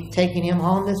to be taking him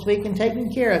home this week and taking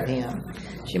care of him.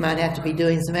 She might have to be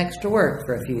doing some extra work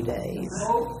for a few days.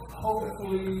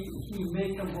 Hopefully he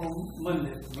may come home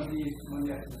Monday.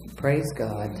 Praise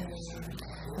God.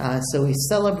 So we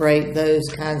celebrate those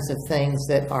kinds of things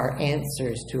that are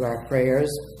answers to our prayers.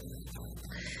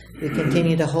 We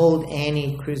continue to hold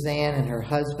Annie Cruzan and her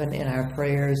husband in our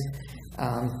prayers.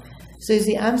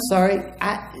 Susie, I'm sorry.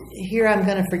 I'm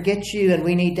going to forget you, and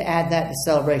we need to add that to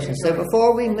celebration. So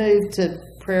before we move to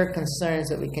prayer concerns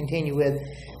that we continue with,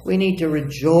 we need to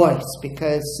rejoice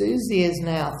because Susie is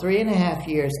now 3.5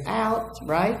 years out,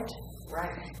 right? Right.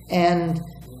 And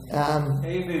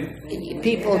Amen.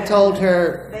 people told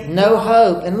her no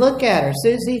hope. And look at her.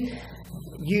 Susie,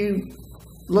 you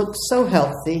look so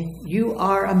healthy. You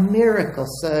are a miracle.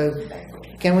 So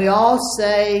can we all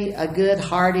say a good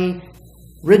hearty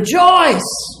rejoice?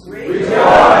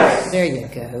 Rejoice! There you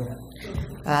go.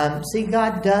 See,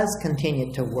 God does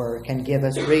continue to work and give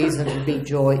us reason to be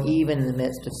joy even in the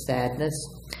midst of sadness.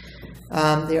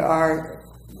 There are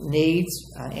needs.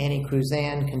 Annie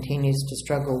Cruzan continues to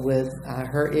struggle with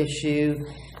her issue.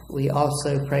 We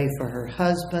also pray for her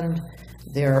husband.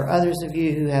 There are others of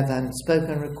you who have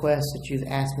unspoken requests that you've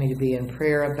asked me to be in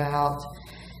prayer about.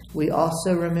 We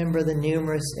also remember the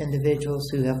numerous individuals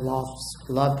who have lost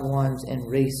loved ones in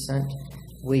recent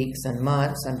weeks and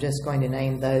months. I'm just going to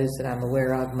name those that I'm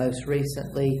aware of most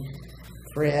recently.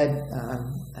 Fred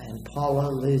and Paula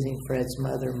losing Fred's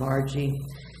mother, Margie.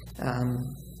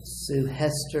 Sue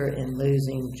Hester in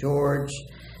losing George.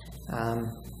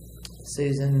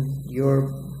 Susan's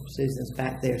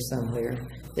back there somewhere.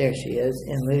 There she is,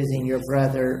 in losing your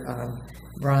brother,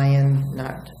 Brian,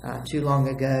 not too long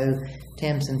ago.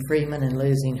 Tamsin Freeman in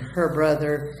losing her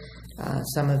brother.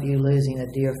 Some of you losing a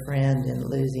dear friend and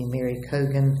losing Mary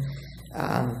Cogan.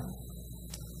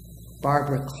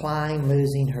 Barbara Klein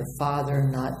losing her father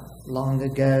not long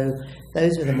ago.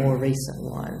 Those are the more recent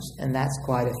ones, and that's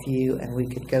quite a few, and we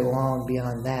could go on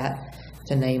beyond that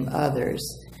to name others.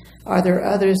 Are there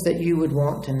others that you would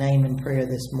want to name in prayer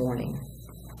this morning?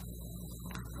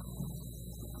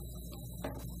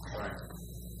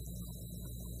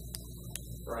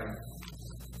 Frank.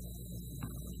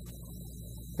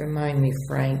 Remind me,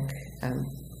 Frank. I'm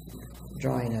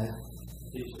drawing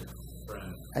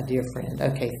a dear friend.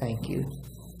 Okay, thank you.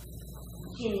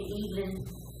 Jenny Evelyn,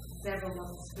 several of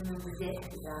us remember Dick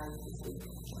who died this week.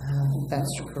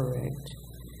 That's correct.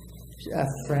 a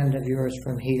friend of yours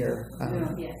from here.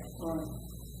 Yes.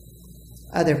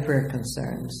 Other prayer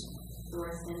concerns.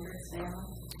 Doris Hendricks family.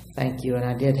 Thank you, and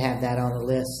I did have that on the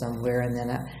list somewhere, and then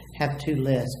I have two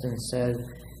lists, and so,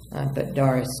 but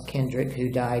Doris Kendrick, who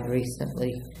died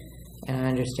recently, and I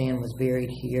understand was buried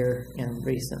here in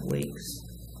recent weeks.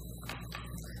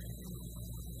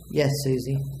 Yes,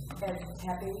 Susie? Ed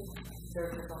Happy,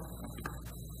 surgical.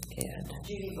 Ed.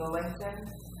 Judy Bullington,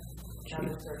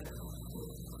 another surgical.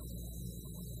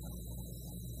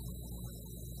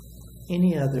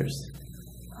 Any others?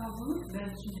 Ruth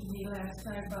mentioned to me last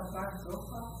night about Barbara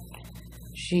Gofa.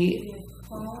 She, She had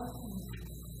called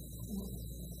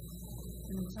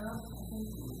and I think,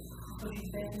 so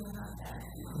she's back in the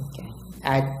hospital. okay.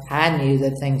 I knew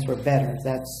that things were better.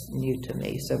 That's new to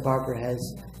me. So Barbara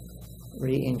has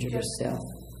re-injured herself.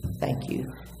 Thank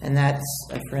you. And that's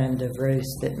a friend of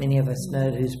Ruth's that many of us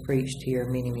know, who's preached here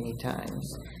many, many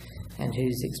times and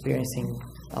who's experiencing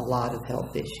a lot of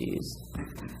health issues.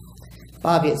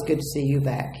 Bobby, it's good to see you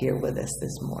back here with us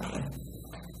this morning.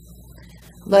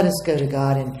 Let us go to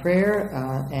God in prayer,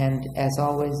 and as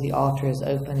always, the altar is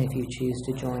open if you choose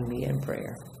to join me in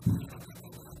prayer.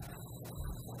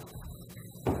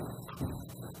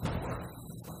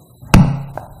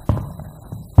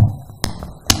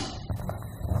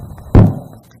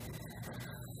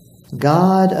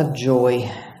 God of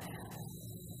joy,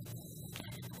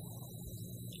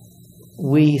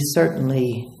 we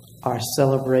certainly are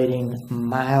celebrating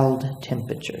mild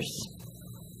temperatures.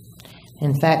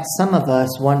 In fact, some of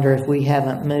us wonder if we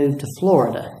haven't moved to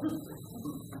Florida.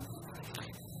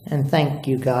 And thank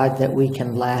you, God, that we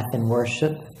can laugh and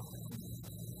worship.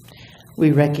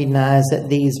 We recognize that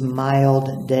these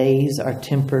mild days are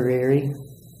temporary,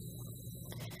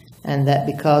 and that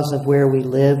because of where we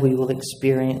live, we will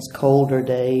experience colder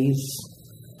days.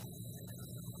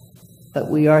 But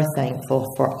we are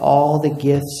thankful for all the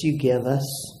gifts you give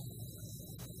us,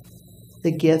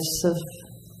 the gifts of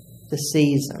the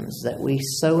seasons that we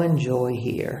so enjoy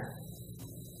here.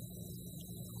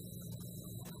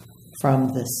 From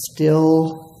the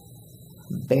still,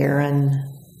 barren,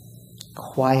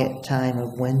 quiet time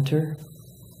of winter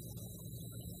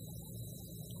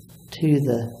to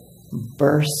the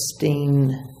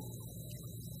bursting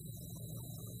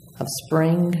of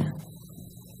spring,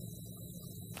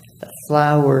 the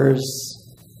flowers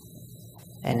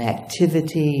and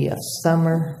activity of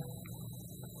summer,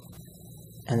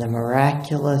 and the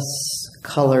miraculous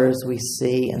colors we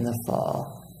see in the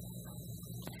fall.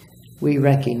 We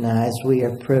recognize we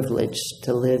are privileged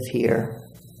to live here,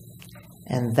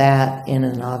 and that in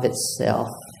and of itself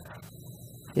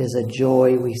is a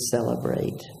joy we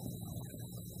celebrate.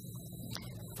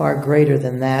 Far greater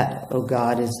than that, O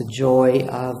God, is the joy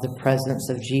of the presence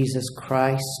of Jesus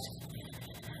Christ,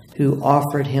 who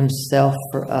offered himself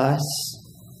for us.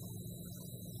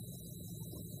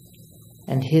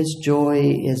 And his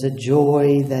joy is a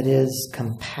joy that is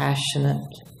compassionate,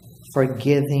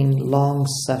 forgiving,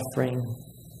 long-suffering,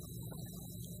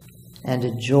 and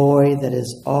a joy that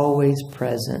is always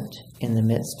present in the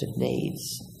midst of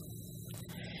needs.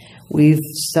 We've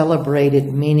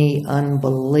celebrated many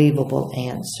unbelievable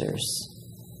answers,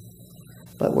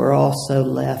 but we're also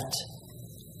left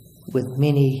with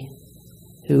many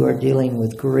who are dealing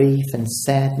with grief and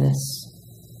sadness,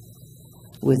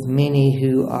 with many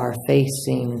who are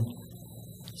facing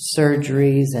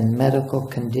surgeries and medical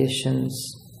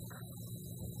conditions.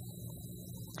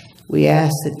 We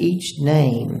ask that each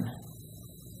name,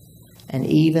 and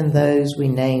even those we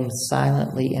name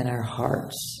silently in our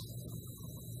hearts,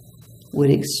 would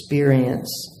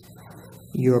experience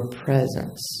your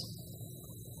presence.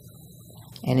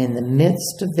 And in the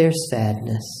midst of their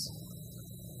sadness,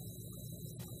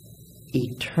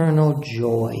 eternal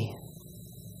joy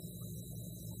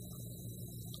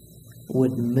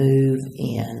would move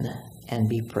in and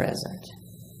be present.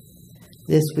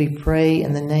 This we pray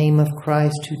in the name of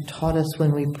Christ, who taught us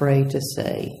when we pray to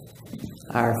say,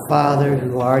 Our Father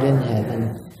who art in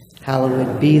heaven,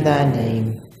 hallowed be thy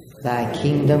name. Thy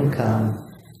kingdom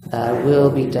come, thy will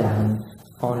be done,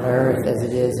 on earth as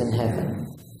it is in heaven.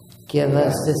 Give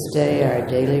us this day our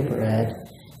daily bread,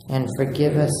 and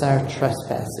forgive us our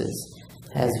trespasses,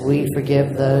 as we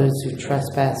forgive those who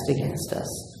trespass against us.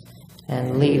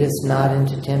 And lead us not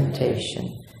into temptation,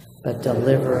 but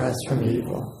deliver us from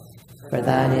evil. For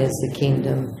thine is the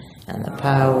kingdom, and the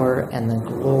power, and the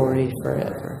glory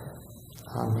forever.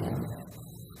 Amen.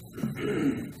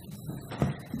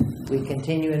 We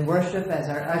continue in worship as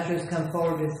our ushers come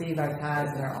forward to receive our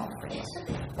tithes and our offerings.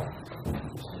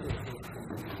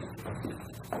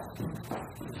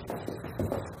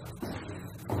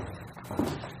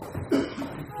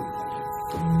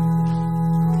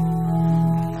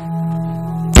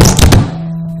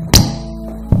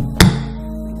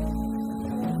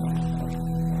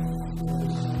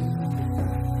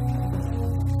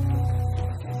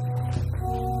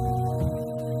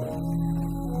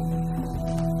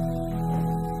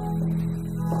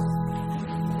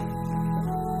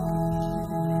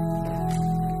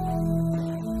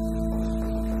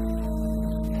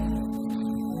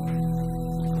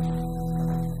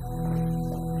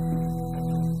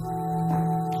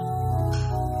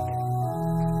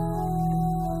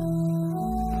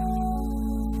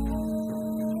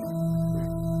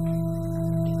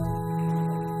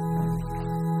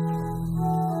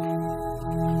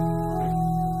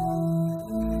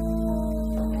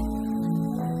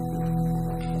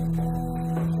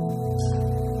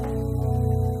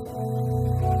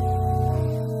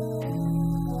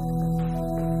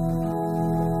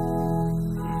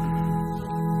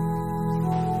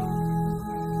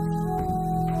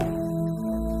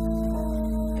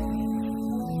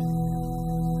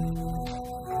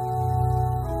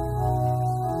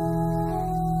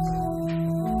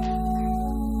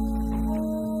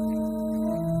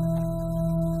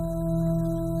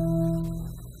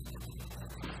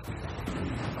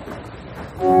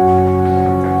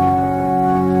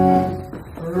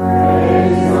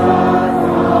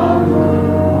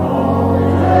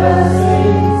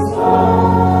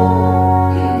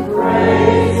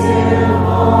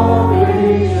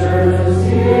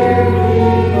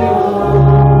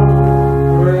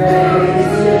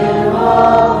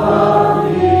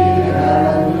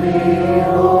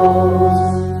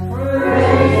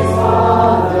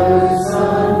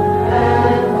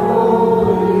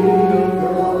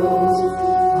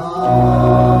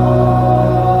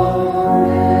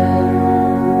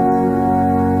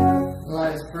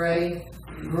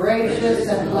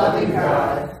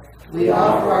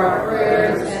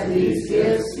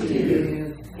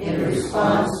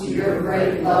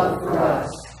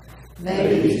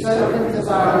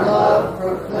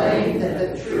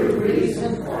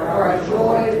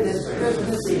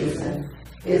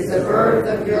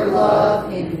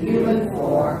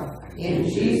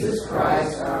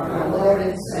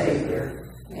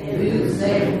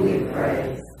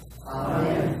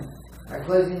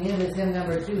 Closing hymn is hymn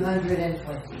number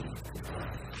 220.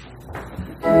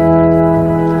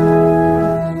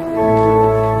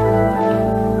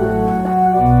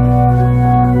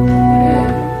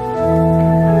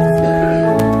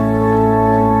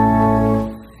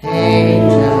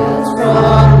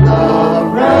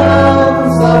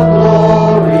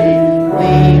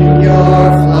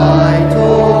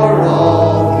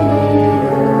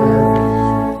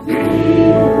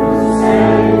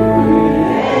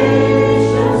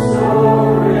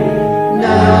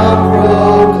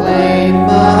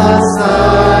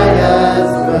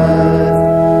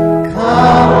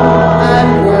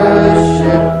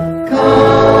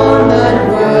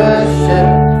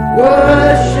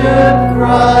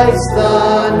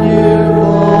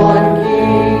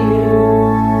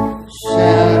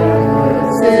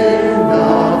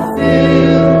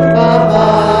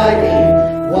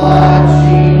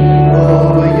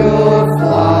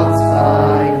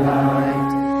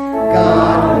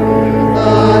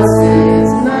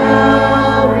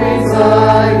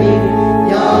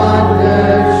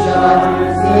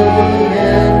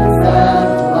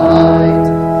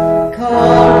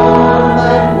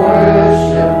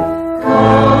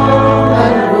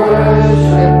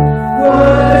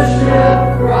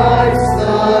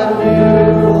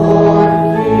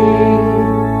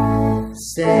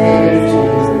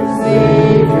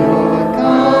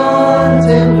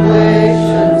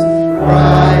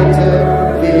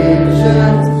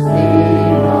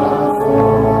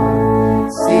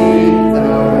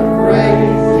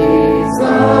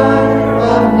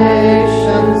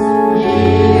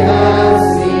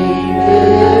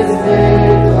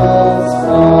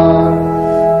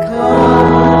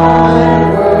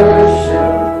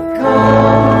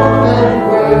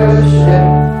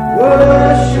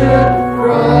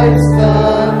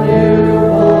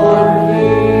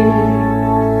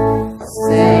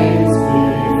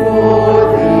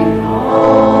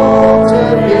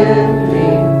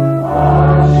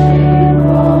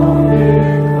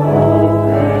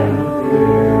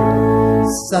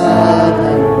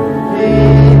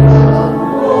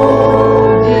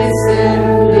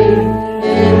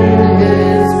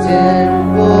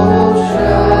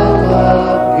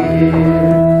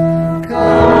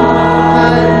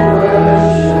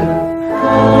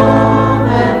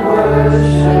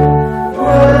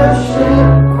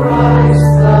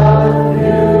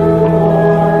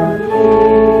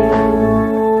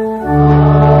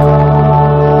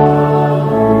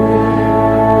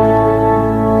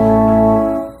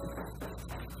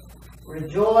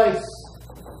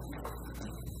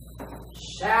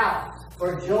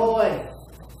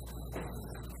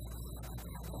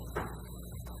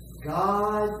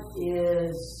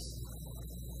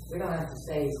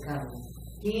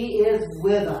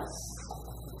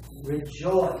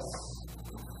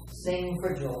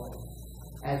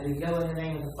 As we go in the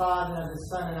name of the Father, and of the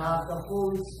Son, and of the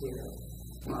Holy Spirit.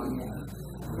 Amen.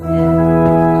 Amen.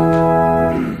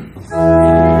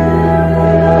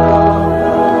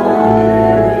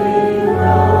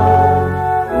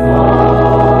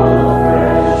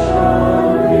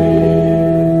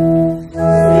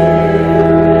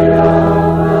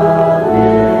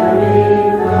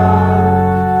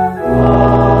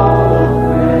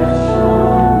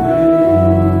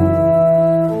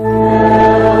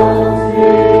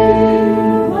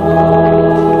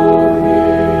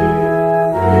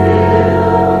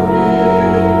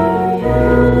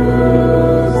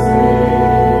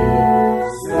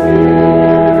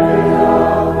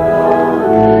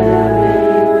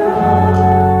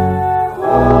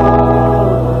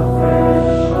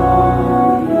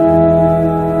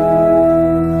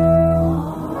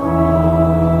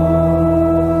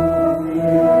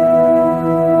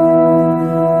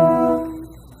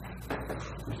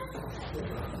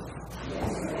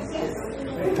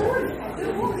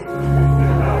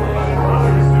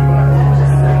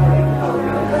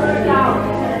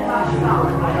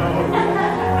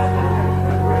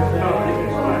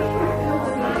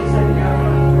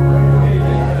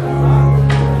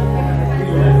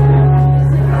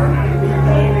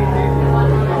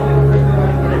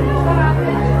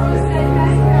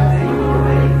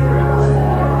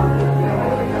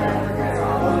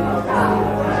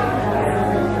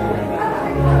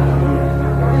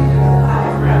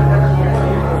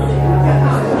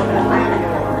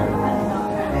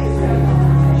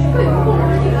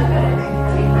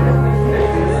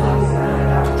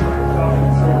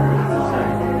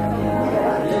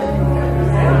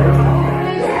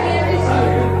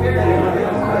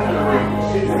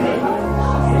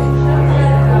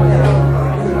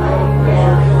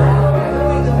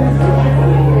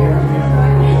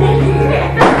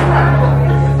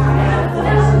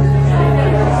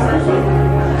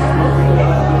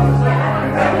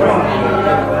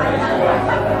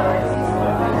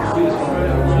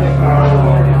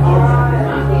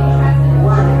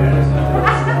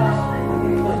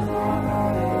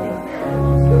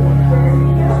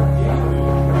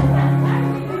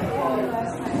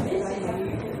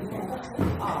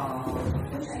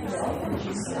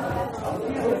 That's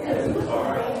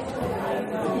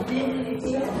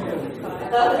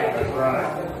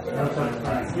right. No time,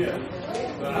 right. Yeah.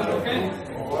 Okay.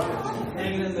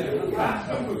 Hanging in there. I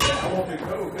want to go. I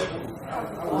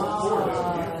want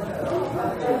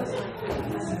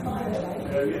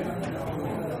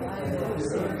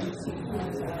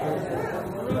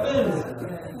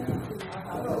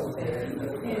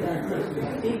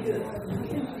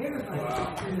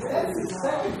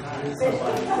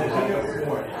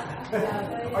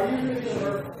Are you really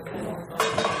sure?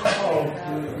 Oh,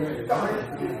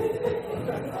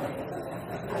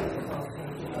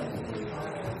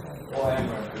 well, I am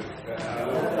going to do that.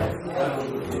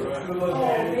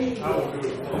 I will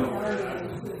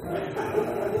do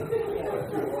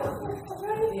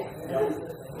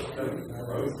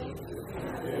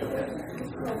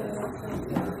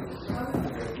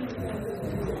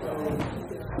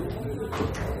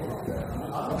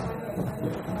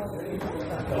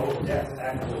Oh, yes,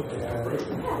 absolutely.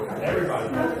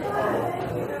 Everybody has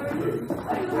to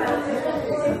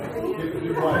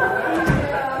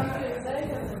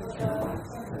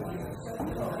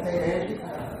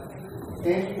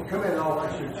Hey, Angie, come in and I'll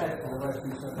write you a check for the last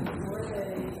few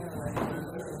seconds.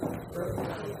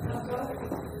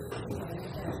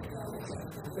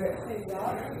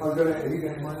 I'm gonna, have you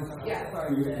got money? Yeah.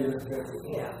 You gonna get it?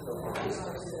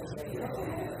 Yeah.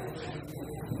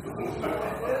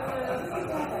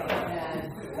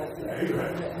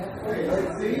 Hey,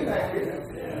 let's see you back here.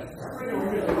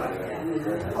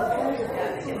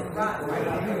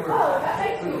 Oh, that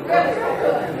makes me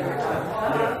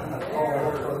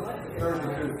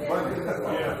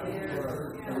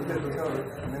really good.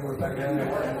 And then we're back down there.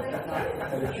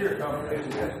 And the cheer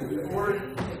competition has to be recorded,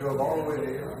 drove all the way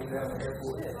there, down the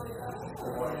airport.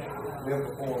 They'll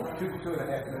perform 2.5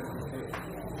 minutes.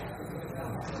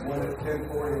 One at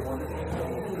 10:40, one at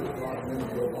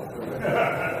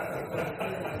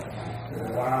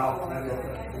Wow.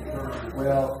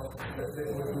 well,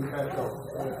 we kind of felt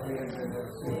meetings in there.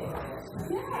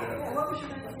 What was your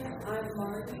name again? I'm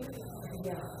Marty.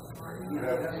 Yeah.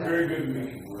 Very good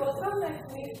meeting. Well, come next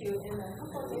to meet you, and I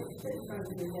hope I'll get to sit in front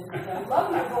of you again, because I love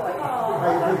your voice.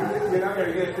 Hey, you're not going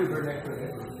to get to her next week.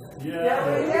 Yeah.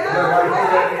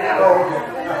 Oh, okay.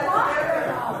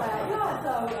 Yeah, so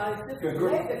I just made the He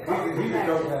contact. can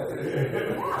go back to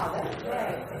Wow, that's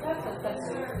great. That's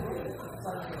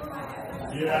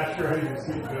Yeah, sure. You can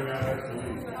see it there after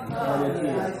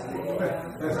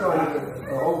That's started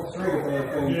a whole string of bad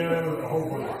things. Yeah, there was a whole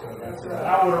bunch of stuff.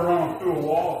 I would have run through a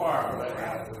wall of fire for that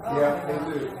guy. Yeah, they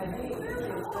do.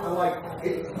 I'm like,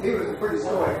 he was pretty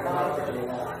stoic.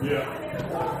 Yeah.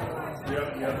 Yep.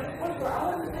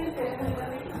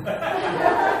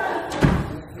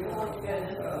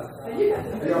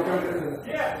 Y'all come to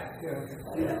Yeah.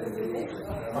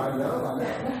 I know.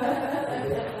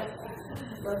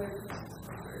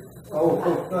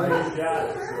 Oh, thanks. Yeah.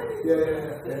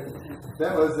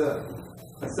 That was a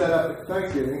setup at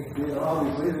Thanksgiving. You know,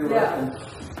 obviously.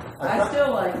 I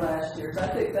still like last year's. I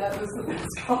think that was the best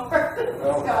part.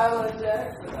 Skylar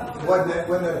Jackson. Oh,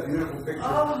 Wasn't that a beautiful picture?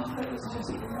 oh, it was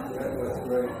just wonderful. That was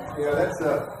great. Yeah,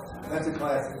 that's a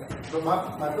classic. But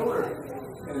my daughter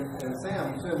and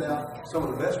Sam send out some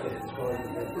of the best pictures for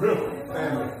Really?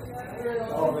 family.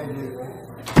 All they do.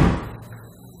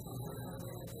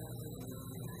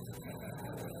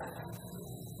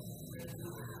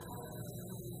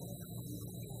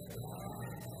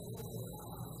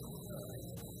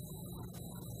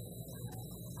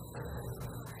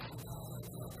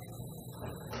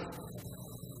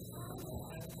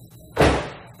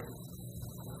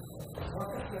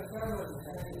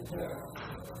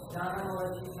 John, I'm gonna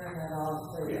let you turn that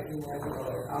off so you can have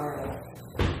it. All right.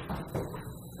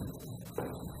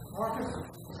 Marcus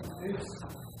is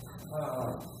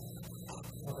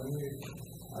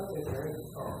Okay, great.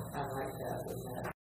 I like that.